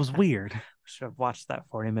 it was weird. Should have watched that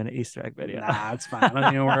 40-minute Easter egg video. Nah, it's fine.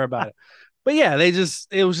 Don't even worry about it. But yeah,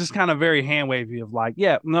 it was just kind of very hand wavy of like,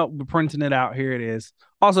 yeah, no, we're printing it out. Here it is.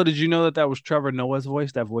 Also, did you know that was Trevor Noah's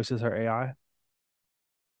voice? That voices her AI.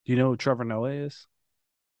 Do you know who Trevor Noah is?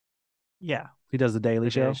 Yeah. He does the Daily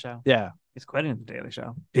Show. Yeah. He's quitting the Daily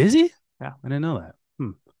Show. Is he? Yeah. I didn't know that.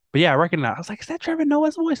 But yeah, I recognized. I was like, is that Trevor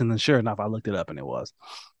Noah's voice? And then sure enough, I looked it up and it was.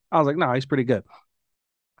 I was like, no, he's pretty good.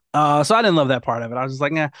 So I didn't love that part of it. I was just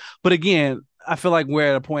like, nah. But again, I feel like we're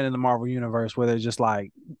at a point in the Marvel universe where they're just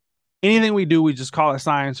like, anything we do, we just call it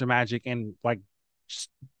science or magic, and like,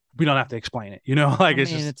 we don't have to explain it. You know, like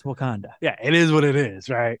it's Wakanda. Yeah, it is what it is,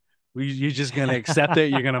 right? You're just gonna accept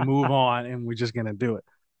it. You're gonna move on, and we're just gonna do it.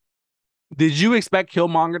 Did you expect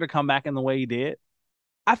Killmonger to come back in the way he did?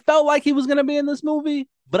 I felt like he was gonna be in this movie,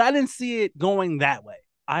 but I didn't see it going that way.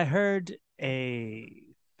 I heard a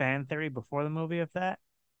fan theory before the movie of that,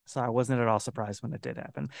 so I wasn't at all surprised when it did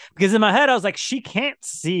happen. Because in my head, I was like, she can't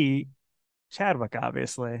see Chadwick,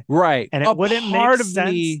 obviously, right? And it wouldn't make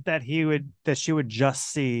sense that she would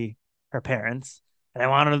just see her parents. And I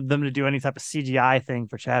wanted them to do any type of CGI thing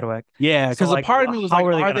for Chadwick. Yeah, because a part of me was like,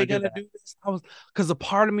 are they going to do this? Because a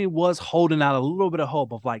part of me was holding out a little bit of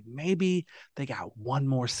hope of like, maybe they got one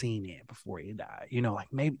more scene in before he died. You know, like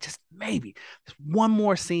maybe just one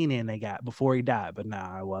more scene in they got before he died. But no,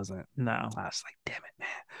 I wasn't. No. I was like, damn it,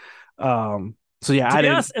 man. So yeah, I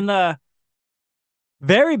didn't. In the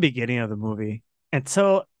very beginning of the movie,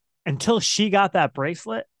 until she got that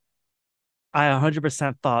bracelet, I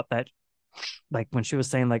 100% thought that, like when she was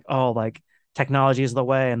saying like, oh, like technology is the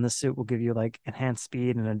way and this suit will give you like enhanced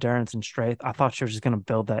speed and endurance and strength, I thought she was just going to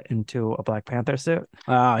build that into a Black Panther suit.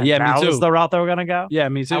 Yeah, me too. That was the route they were going to go. Yeah,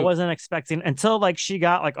 me too. I wasn't expecting until like she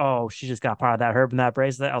got like, oh, she just got part of that herb and that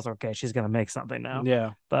bracelet. I was like, okay, she's going to make something now.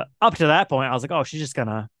 Yeah. But up to that point, I was like, oh, she's just going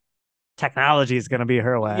to, technology is going to be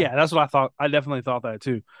her way. Yeah, that's what I thought. I definitely thought that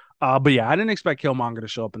too. But yeah, I didn't expect Killmonger to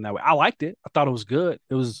show up in that way. I liked it. I thought it was good.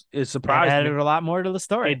 It surprised me. It added a lot more to the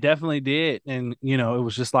story. It definitely did. And, you know, it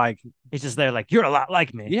was just like. It's just there like, you're a lot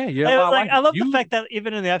like me. Yeah, you're a lot like me. I love the fact that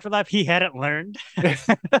even in the afterlife, he hadn't learned.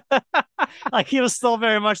 Like, he was still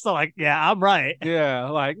very much so like, yeah, I'm right. Yeah,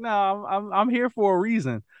 like, no, I'm here for a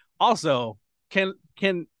reason. Also, can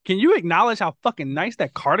you acknowledge how fucking nice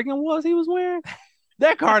that cardigan was he was wearing?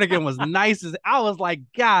 That cardigan was nice as I was like,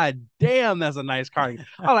 God damn, that's a nice cardigan.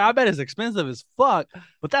 I bet it's expensive as fuck,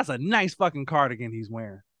 but that's a nice fucking cardigan he's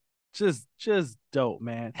wearing. Just dope,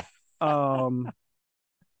 man.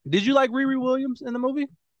 Did you like Riri Williams in the movie?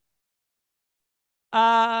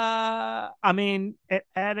 I mean, it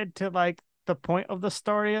added to like the point of the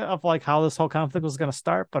story of like how this whole conflict was going to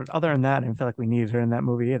start, but other than that, I didn't feel like we needed her in that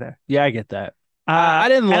movie either. Yeah, I get that. I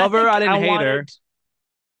didn't love her. I didn't hate her.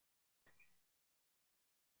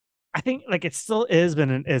 I think like it still is, but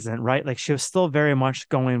it isn't, right? Like she was still very much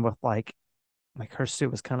going with like her suit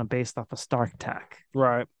was kind of based off of Stark tech.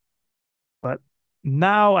 Right. But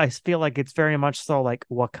now I feel like it's very much so like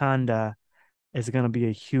Wakanda is going to be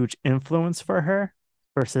a huge influence for her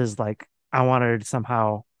versus like I wanted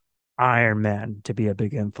somehow Iron Man to be a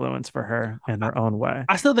big influence for her in her own way.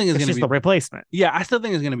 I still think it's going to be the replacement. Yeah, I still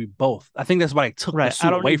think it's going to be both. I think that's why I took the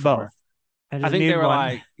suit away from her. I think they were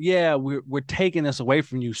like, yeah, we're taking this away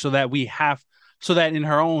from you so that in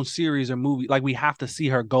her own series or movie, like we have to see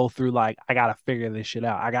her go through like, I gotta figure this shit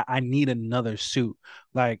out. I need another suit.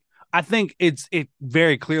 Like I think it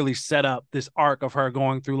very clearly set up this arc of her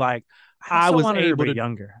going through like I was able to be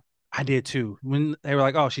younger. I did too. When they were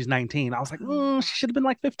like, oh, she's 19. I was like, she should have been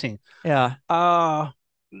like 15. Yeah.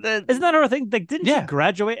 Isn't that her thing? Like, didn't she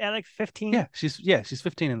graduate at like 15? Yeah, she's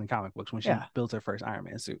 15 in the comic books when she builds her first Iron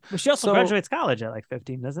Man suit. But she also graduates college at like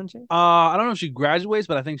 15, doesn't she? I don't know if she graduates,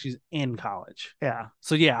 but I think she's in college. Yeah.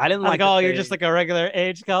 So yeah, I didn't like. Oh, you're just like a regular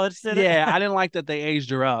age college student. Yeah, I didn't like that they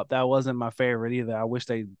aged her up. That wasn't my favorite either. I wish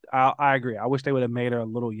they. I agree. I wish they would have made her a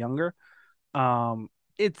little younger.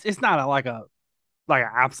 It's not like a like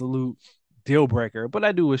an absolute deal breaker. But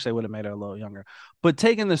I do wish they would have made her a little younger. But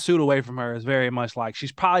taking the suit away from her is very much like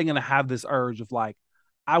she's probably gonna have this urge of like,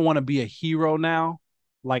 I want to be a hero now.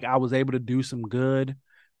 Like I was able to do some good.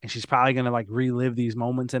 And she's probably gonna like relive these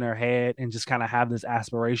moments in her head and just kind of have this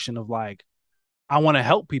aspiration of like, I want to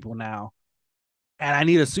help people now. And I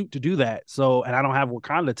need a suit to do that. So, and I don't have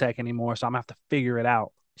Wakanda tech anymore, so I'm gonna have to figure it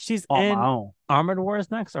out She's on in my own. Armored Wars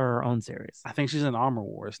next, or her own series, I think she's in Armor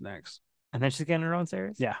Wars next. and then she's getting her own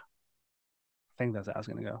series. Yeah, I think that's how it's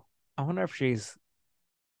gonna go. I wonder if she's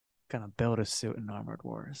gonna build a suit in Armored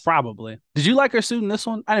Wars. Probably. Did you like her suit in this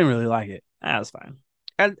one? I didn't really like it. That was fine.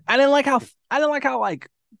 I didn't like how like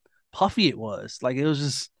puffy it was. Like it was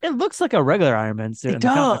just It looks like a regular Iron Man suit it in the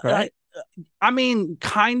does. comic, right? I mean,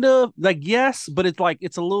 kind of like yes, but it's like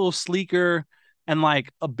it's a little sleeker and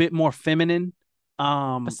like a bit more feminine.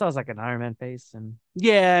 It still has like an Iron Man face, and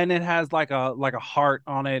Yeah, and it has like a heart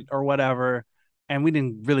on it or whatever. And we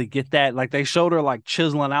didn't really get that. Like they showed her like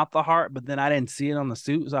chiseling out the heart, but then I didn't see it on the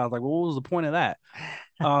suit. So I was like, well, what was the point of that?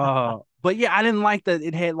 But yeah, I didn't like that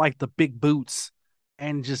it had like the big boots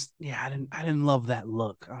and just yeah, I didn't love that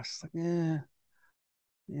look. I was just like,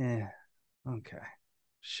 yeah, okay,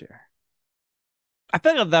 sure. I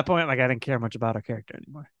think at that point, like I didn't care much about her character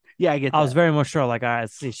anymore. Yeah, I get that. I was very much sure, like, all right,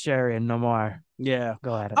 see Sherry and no more. Yeah.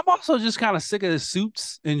 Go at it. I'm also just kind of sick of the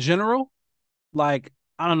suits in general. Like,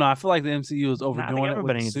 I don't know. I feel like the MCU is overdoing it with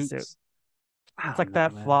everybody the needs a suits. suit. I It's don't like know,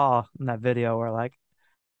 that man. flaw in that video where, like,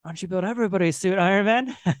 why don't you build everybody's suit, Iron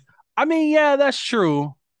Man? I mean, yeah, that's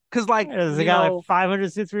true. Cause like There's you a guy know, like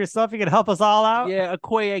 500 suits for yourself. You can help us all out. yeah,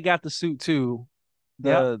 Okoye got the suit too.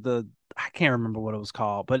 The I can't remember what it was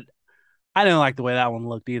called, but I didn't like the way that one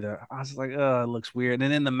looked either. I was just like, it looks weird.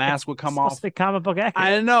 And then the mask would come Supposed off. to be comic book accurate.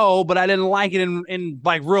 I know, but I didn't like it in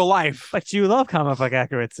like real life. But you love comic book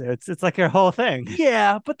accurate suits. It's like your whole thing.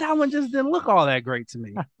 Yeah, but that one just didn't look all that great to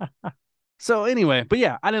me. So anyway, but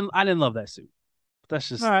yeah, I didn't love that suit. That's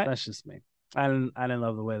just All right. that's just me. I didn't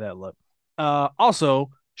love the way that looked. Also,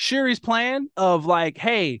 Shuri's plan of like,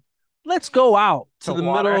 hey, let's go out to The the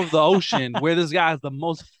water. middle of the ocean where this guy is the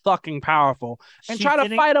most fucking powerful and She try to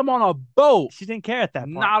didn't- fight him on a boat. She didn't care at that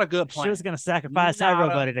point. Not a good plan. She was going to sacrifice Not a-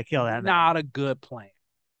 everybody to kill that man. Not a good plan.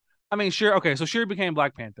 I mean, sure. Okay, so Shuri became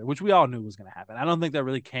Black Panther, which we all knew was going to happen. I don't think that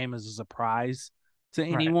really came as a surprise to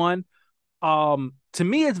anyone. To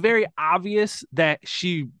me, it's very obvious that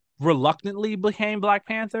she reluctantly became Black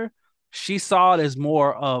Panther. She saw it as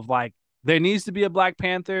more of like there needs to be a Black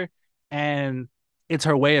Panther, and it's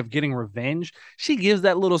her way of getting revenge. She gives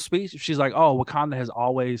that little speech. She's like, "Oh, Wakanda has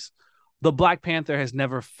always, the Black Panther has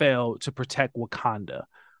never failed to protect Wakanda."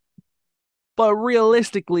 But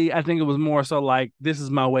realistically, I think it was more so like, this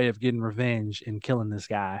is my way of getting revenge and killing this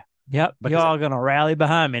guy. Yep. Because- You're all going to rally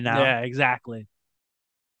behind me now. Yeah, exactly.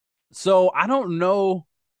 So I don't know.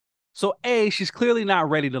 So A, she's clearly not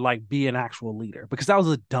ready to like be an actual leader because that was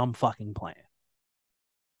a dumb fucking plan.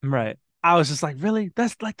 Right. I was just like, really?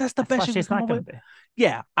 That's the That's best why she's she's come not up going with? to be.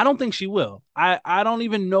 Yeah, I don't think she will. I don't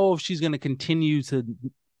even know if she's going to continue to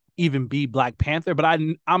even be Black Panther, but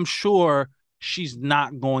I'm sure she's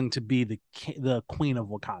not going to be the queen of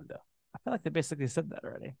Wakanda. I feel like they basically said that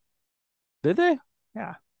already. Did they?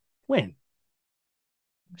 Yeah. When?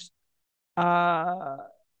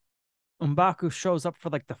 M'Baku shows up for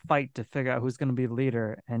like the fight to figure out who's going to be the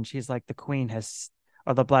leader, and she's like, the queen has,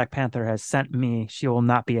 or the Black Panther has sent me. She will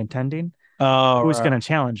not be attending. Oh, Who's going to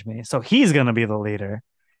challenge me? So he's going to be the leader.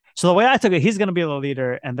 So the way I took it, he's going to be the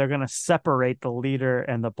leader, and they're going to separate the leader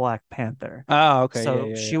and the Black Panther. Oh, okay.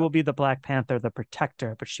 So she will be the Black Panther, the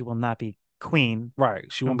protector, but she will not be queen. Right.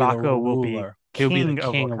 She won't be the M'Baku will be ruler. He'll be the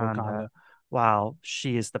king of Wakanda, while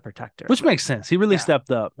she is the protector. Which makes sense. He really Yeah. stepped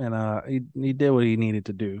up and he did what he needed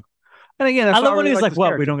to do. And again, that's I love when he's like, this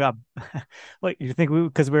 "What? We character. don't got? Like, you think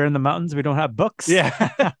because we're in the mountains, we don't have books?" Yeah.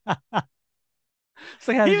 It's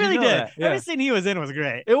like, how he did you really know did. that? Yeah. Every scene he was in was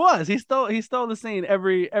great. It was. He stole the scene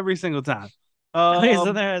every single time. He's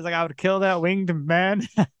in there. He's like, "I would kill that winged man."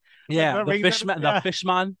 Yeah, the the rings fishman, yeah. the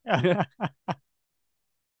fishman.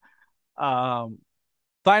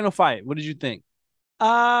 Final fight. What did you think?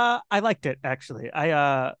 I liked it actually.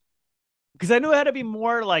 Because I knew it had to be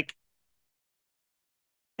more like,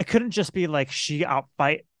 it couldn't just be like she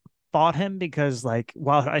fought him, because like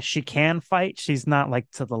while she can fight, she's not like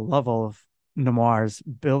to the level of Nemours'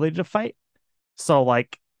 ability to fight. So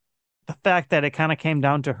like the fact that it kind of came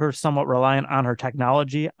down to her somewhat relying on her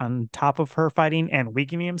technology on top of her fighting and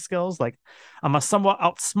weakening him skills, like, I'm gonna somewhat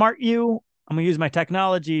outsmart you. I'm gonna use my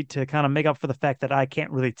technology to kind of make up for the fact that I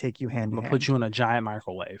can't really take you hand I'm in gonna hand. put you in a giant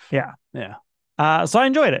microwave. Yeah. Yeah. So I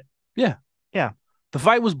enjoyed it. Yeah. Yeah. The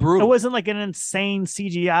fight was It brutal. wasn't like an insane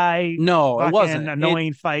CGI, No, it fucking wasn't.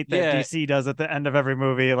 annoying fight that yeah. DC does at the end of every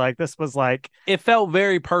movie. Like this was like, It felt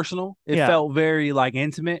very personal. It Yeah. felt very like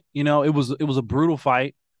intimate. You know, it was a brutal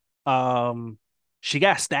fight. She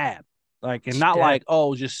got stabbed. Like, and not She did. like,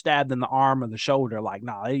 oh, just stabbed in the arm or the shoulder. Like,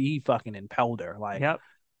 nah, he fucking impaled her. Like, yep.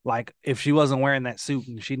 like if she wasn't wearing that suit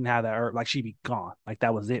and she didn't have that herb, like she'd be gone. Like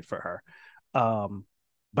that was it for her.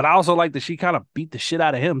 But I also like that she kind of beat the shit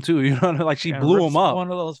out of him too. You know, like she And blew rips him up. one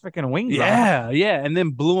of those freaking wings off. Yeah, yeah, and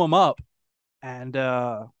then blew him up. And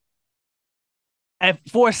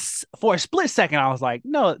for a split second, I was like,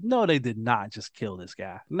 no, they did not just kill this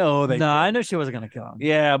guy. No, they No, didn't. I knew she wasn't gonna kill him.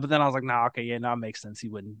 Yeah, but then I was like, nah, okay, yeah, no, it makes sense. He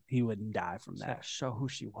wouldn't die from Yeah, that. show who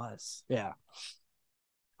she was. Yeah.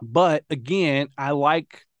 But again, I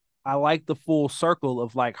like the full circle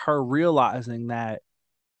of like her realizing that,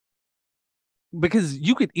 because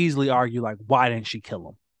you could easily argue like, why didn't she kill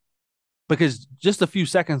him? Because just a few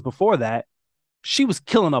seconds before that, she was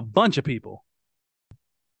killing a bunch of people.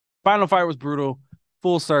 Final fight was brutal,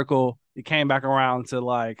 full circle. It came back around to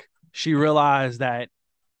like, she realized that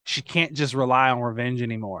she can't just rely on revenge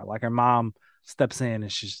anymore. Like her mom steps in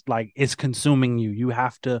and she's like, it's consuming you. You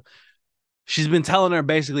have to. She's been telling her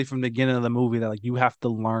basically from the beginning of the movie that like, you have to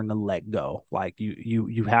learn to let go. Like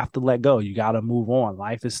you have to let go. You got to move on.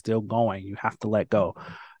 Life is still going. You have to let go.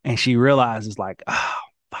 And she realizes like, oh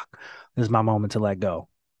fuck, this is my moment to let go.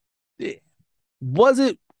 Was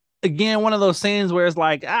it again one of those scenes where it's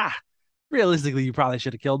like, realistically, you probably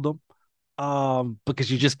should have killed them,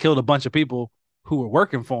 because you just killed a bunch of people who were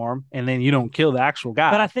working for him, and then you don't kill the actual guy.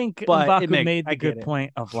 But I think But M'Baku made the good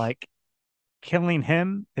point of like, killing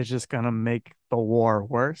him is just gonna make the war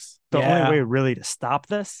worse. The Yeah. only way really to stop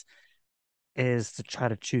this is to try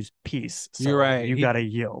to choose peace. So You're right. You gotta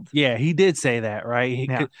yield. Yeah, he did say that, right?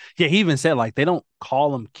 Yeah. He even said like they don't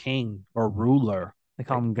call him king or ruler. They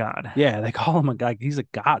call him God. Yeah, they call him a god. He's a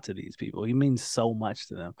god to these people. He means so much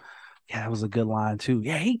to them. Yeah, that was a good line too.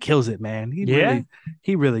 Yeah, he kills it, man.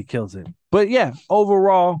 He really kills it. But yeah,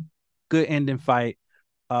 overall, good ending fight.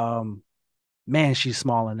 Man, she's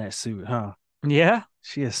small in that suit, huh? Yeah.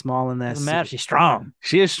 She is small in that Doesn't suit. matter. She's strong.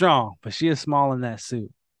 She is strong, but she is small in that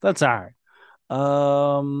suit. That's all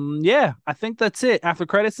right. Yeah, I think that's it. After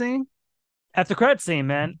credit scene? After credit scene,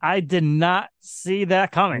 man, I did not see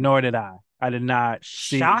that coming. Nor did I. I did not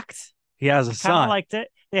see. Shocked. He has a Kind son. of liked it.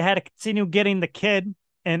 They had to continue getting the kid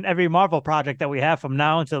in every Marvel project that we have from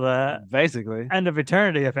now until the basically end of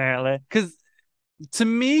eternity, apparently. Because to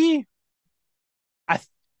me,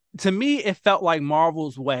 it felt like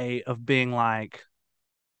Marvel's way of being like,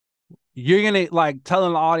 you're gonna like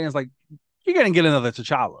telling the audience like, you're gonna get another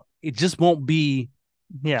T'Challa. It just won't be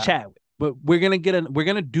Chadwick, but we're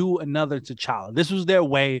gonna do another T'Challa. This was their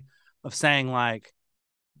way of saying like,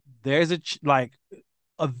 there's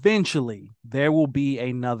eventually there will be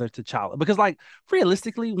another T'Challa, because like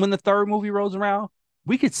realistically, when the third movie rolls around,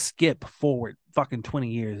 we could skip forward fucking 20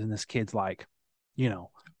 years and this kid's like,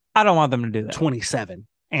 I don't want them to do that. 27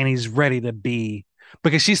 and he's ready to be,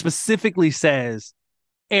 because she specifically says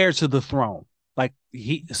heir to the throne. Like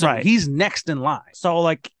he's next in line. So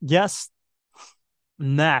like, yes,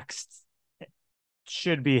 next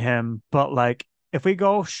should be him, but like if we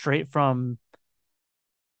go straight from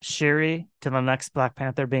Shuri to the next Black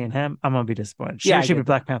Panther being him, I'm gonna be disappointed. Shuri should be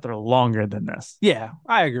Black Panther longer than this. Yeah,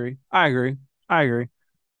 I agree.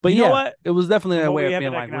 But you know what? It was definitely that way of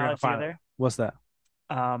being like, we're gonna find it. What's that?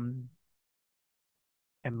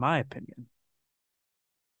 In my opinion,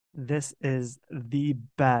 this is the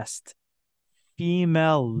best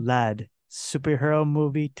female-led superhero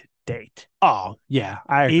movie to date. Oh yeah,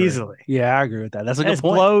 I agree. Easily. Yeah, I agree with that. That's a good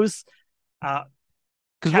point. Blows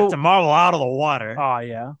Captain Marvel out of the water. Oh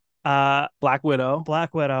yeah. Black Widow.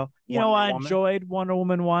 You know, I enjoyed Wonder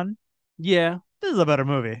Woman 1. Yeah, this is a better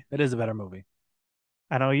movie. It is a better movie.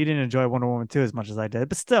 I know you didn't enjoy Wonder Woman 2 as much as I did,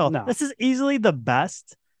 but still, this is easily the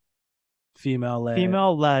best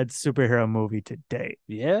female-led superhero movie to date.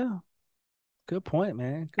 Yeah. Good point,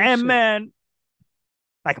 man. Good and shit. Man,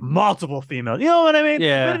 like multiple females. You know what I mean?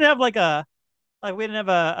 Yeah. We didn't have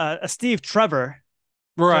a Steve Trevor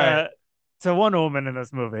right to Wonder Woman in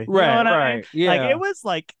this movie. You right, know what right. I mean? Yeah. Like it was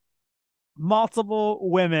like multiple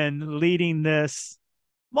women leading this,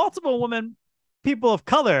 multiple women, people of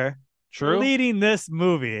color leading this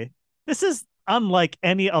movie. This is unlike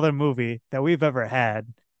any other movie that we've ever had.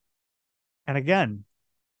 And again,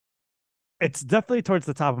 it's definitely towards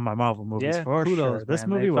the top of my Marvel movies for sure. This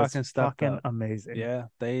movie was fucking amazing. Yeah,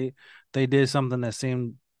 they did something that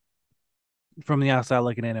seemed from the outside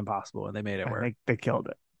looking in impossible, and they made it work. They killed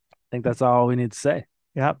it. I think that's all we need to say.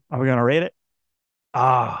 Yep. Are we gonna rate it?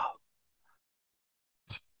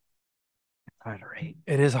 Hard to rate.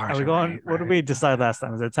 It is hard. Are we to going? rate, What did right? we decide last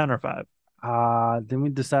time? Was it 10 or 5? Then we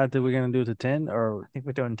decide that we're gonna do it to 10 or I think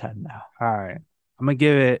we're doing 10 now. all right. I'm gonna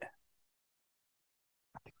give it.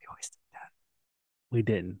 I think we always did We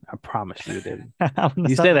didn't. I promise you, we didn't. that. I'm gonna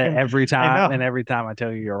You start say that looking- every time, know. and every time I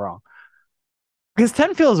tell you you're wrong. because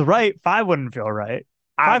 10 feels right. 5 wouldn't feel right.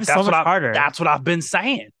 Five's so That's much what harder. That's what I've been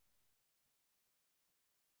saying.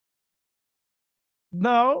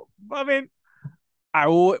 No, I mean, I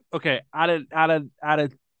will. Okay. Out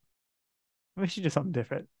of. we should do something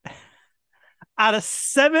different. Out of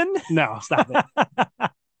 7, No, stop it.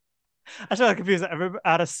 I should have confused.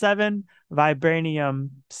 Out of 7 vibranium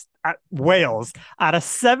whales, out of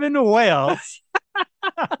 7 whales,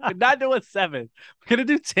 We're not doing 7. We're gonna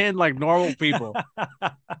do 10 like normal people.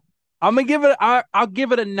 I'm gonna give it. I'll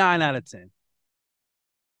give it a 9 out of 10.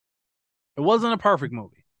 It wasn't a perfect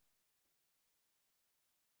movie.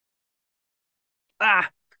 I'm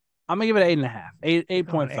gonna give it 8.5.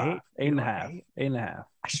 8.5. 8.5. 8.5.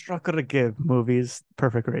 I struggle to give movies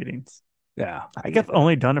perfect ratings. Yeah. I think I've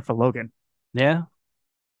only done it for Logan. Yeah.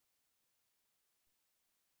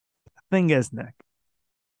 Thing is, Nick,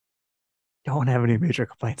 don't have any major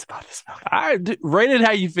complaints about this movie. All right, rate it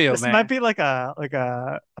how you feel, This man. might be like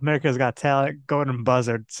a America's Got Talent, Golden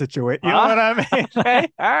Buzzard situation. You know what I mean?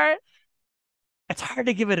 Okay. All right. It's hard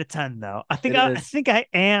to give it a 10 though. I think It I is. think I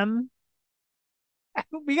am.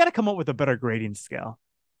 We got to come up with a better grading scale.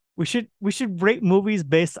 We should rate movies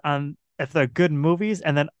based on if they're good movies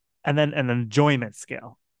and then an enjoyment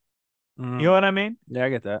scale. You know what I mean? Yeah, I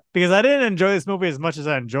get that. Because I didn't enjoy this movie as much as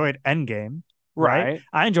I enjoyed Endgame. Right?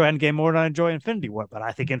 I enjoy Endgame more than I enjoy Infinity War, but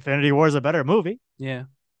I think Infinity War is a better movie. Yeah.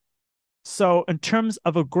 So in terms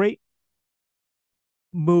of a great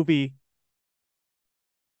movie,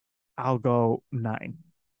 I'll go 9.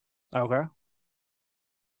 Okay.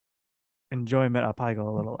 Enjoyment, I'll probably go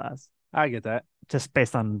a little less. I get that. Just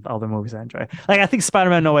based on all the movies I enjoy. Like I think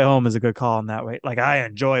Spider-Man No Way Home is a good call in that way. Like I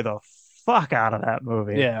enjoy the fuck out of that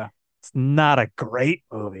movie. Yeah. It's not a great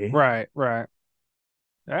movie. Right. Right.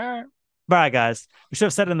 All right. All right, guys. We should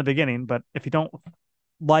have said it in the beginning, but if you don't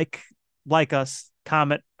like us,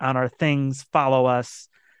 comment on our things, follow us.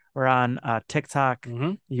 We're on TikTok.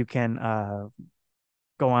 Mm-hmm. You can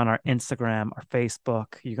go on our Instagram or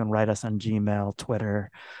Facebook. You can write us on Gmail, Twitter.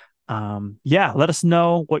 Let us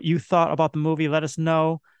know what you thought about the movie. Let us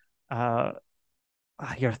know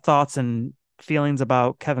your thoughts and feelings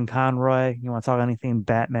about Kevin Conroy. You want to talk anything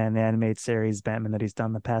Batman, the animated series, Batman that he's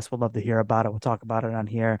done in the past, we'd love to hear about it. We'll talk about it on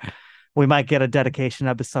here. We might get a dedication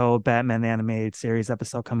episode, Batman the animated series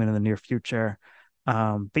episode coming in the near future.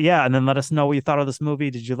 And then let us know what you thought of this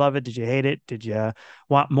movie. Did you love it? Did you hate it? Did you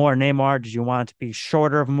want more Namor? Did you want it to be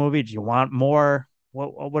shorter of a movie? Did you want more?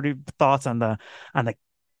 What are your thoughts on the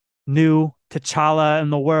new T'Challa in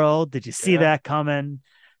the world? Did you see that coming?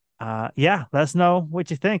 Let us know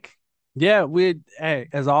what you think. Yeah,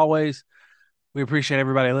 as always, we appreciate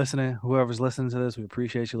everybody listening. Whoever's listening to this, we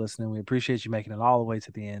appreciate you listening. We appreciate you making it all the way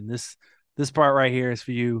to the end. This part right here is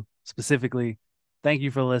for you specifically. Thank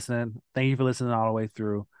you for listening. Thank you for listening all the way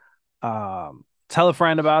through. Tell a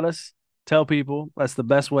friend about us. Tell people. That's the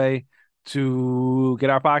best way to get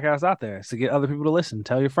our podcast out there. Is to get other people to listen.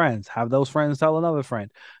 Tell your friends. Have those friends tell another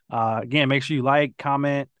friend. Again, make sure you like,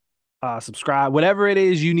 comment, subscribe, whatever it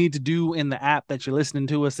is you need to do in the app that you're listening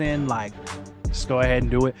to us in. Like, just go ahead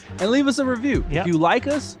and do it and leave us a review. Yep. If you like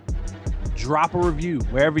us, drop a review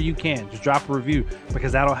wherever you can. Just drop a review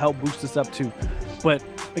because that'll help boost us up too. But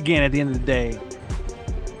again, at the end of the day,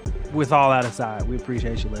 with all that aside, we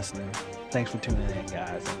appreciate you listening. Thanks for tuning in,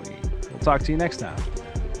 guys. And we'll talk to you next time.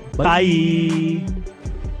 Bye.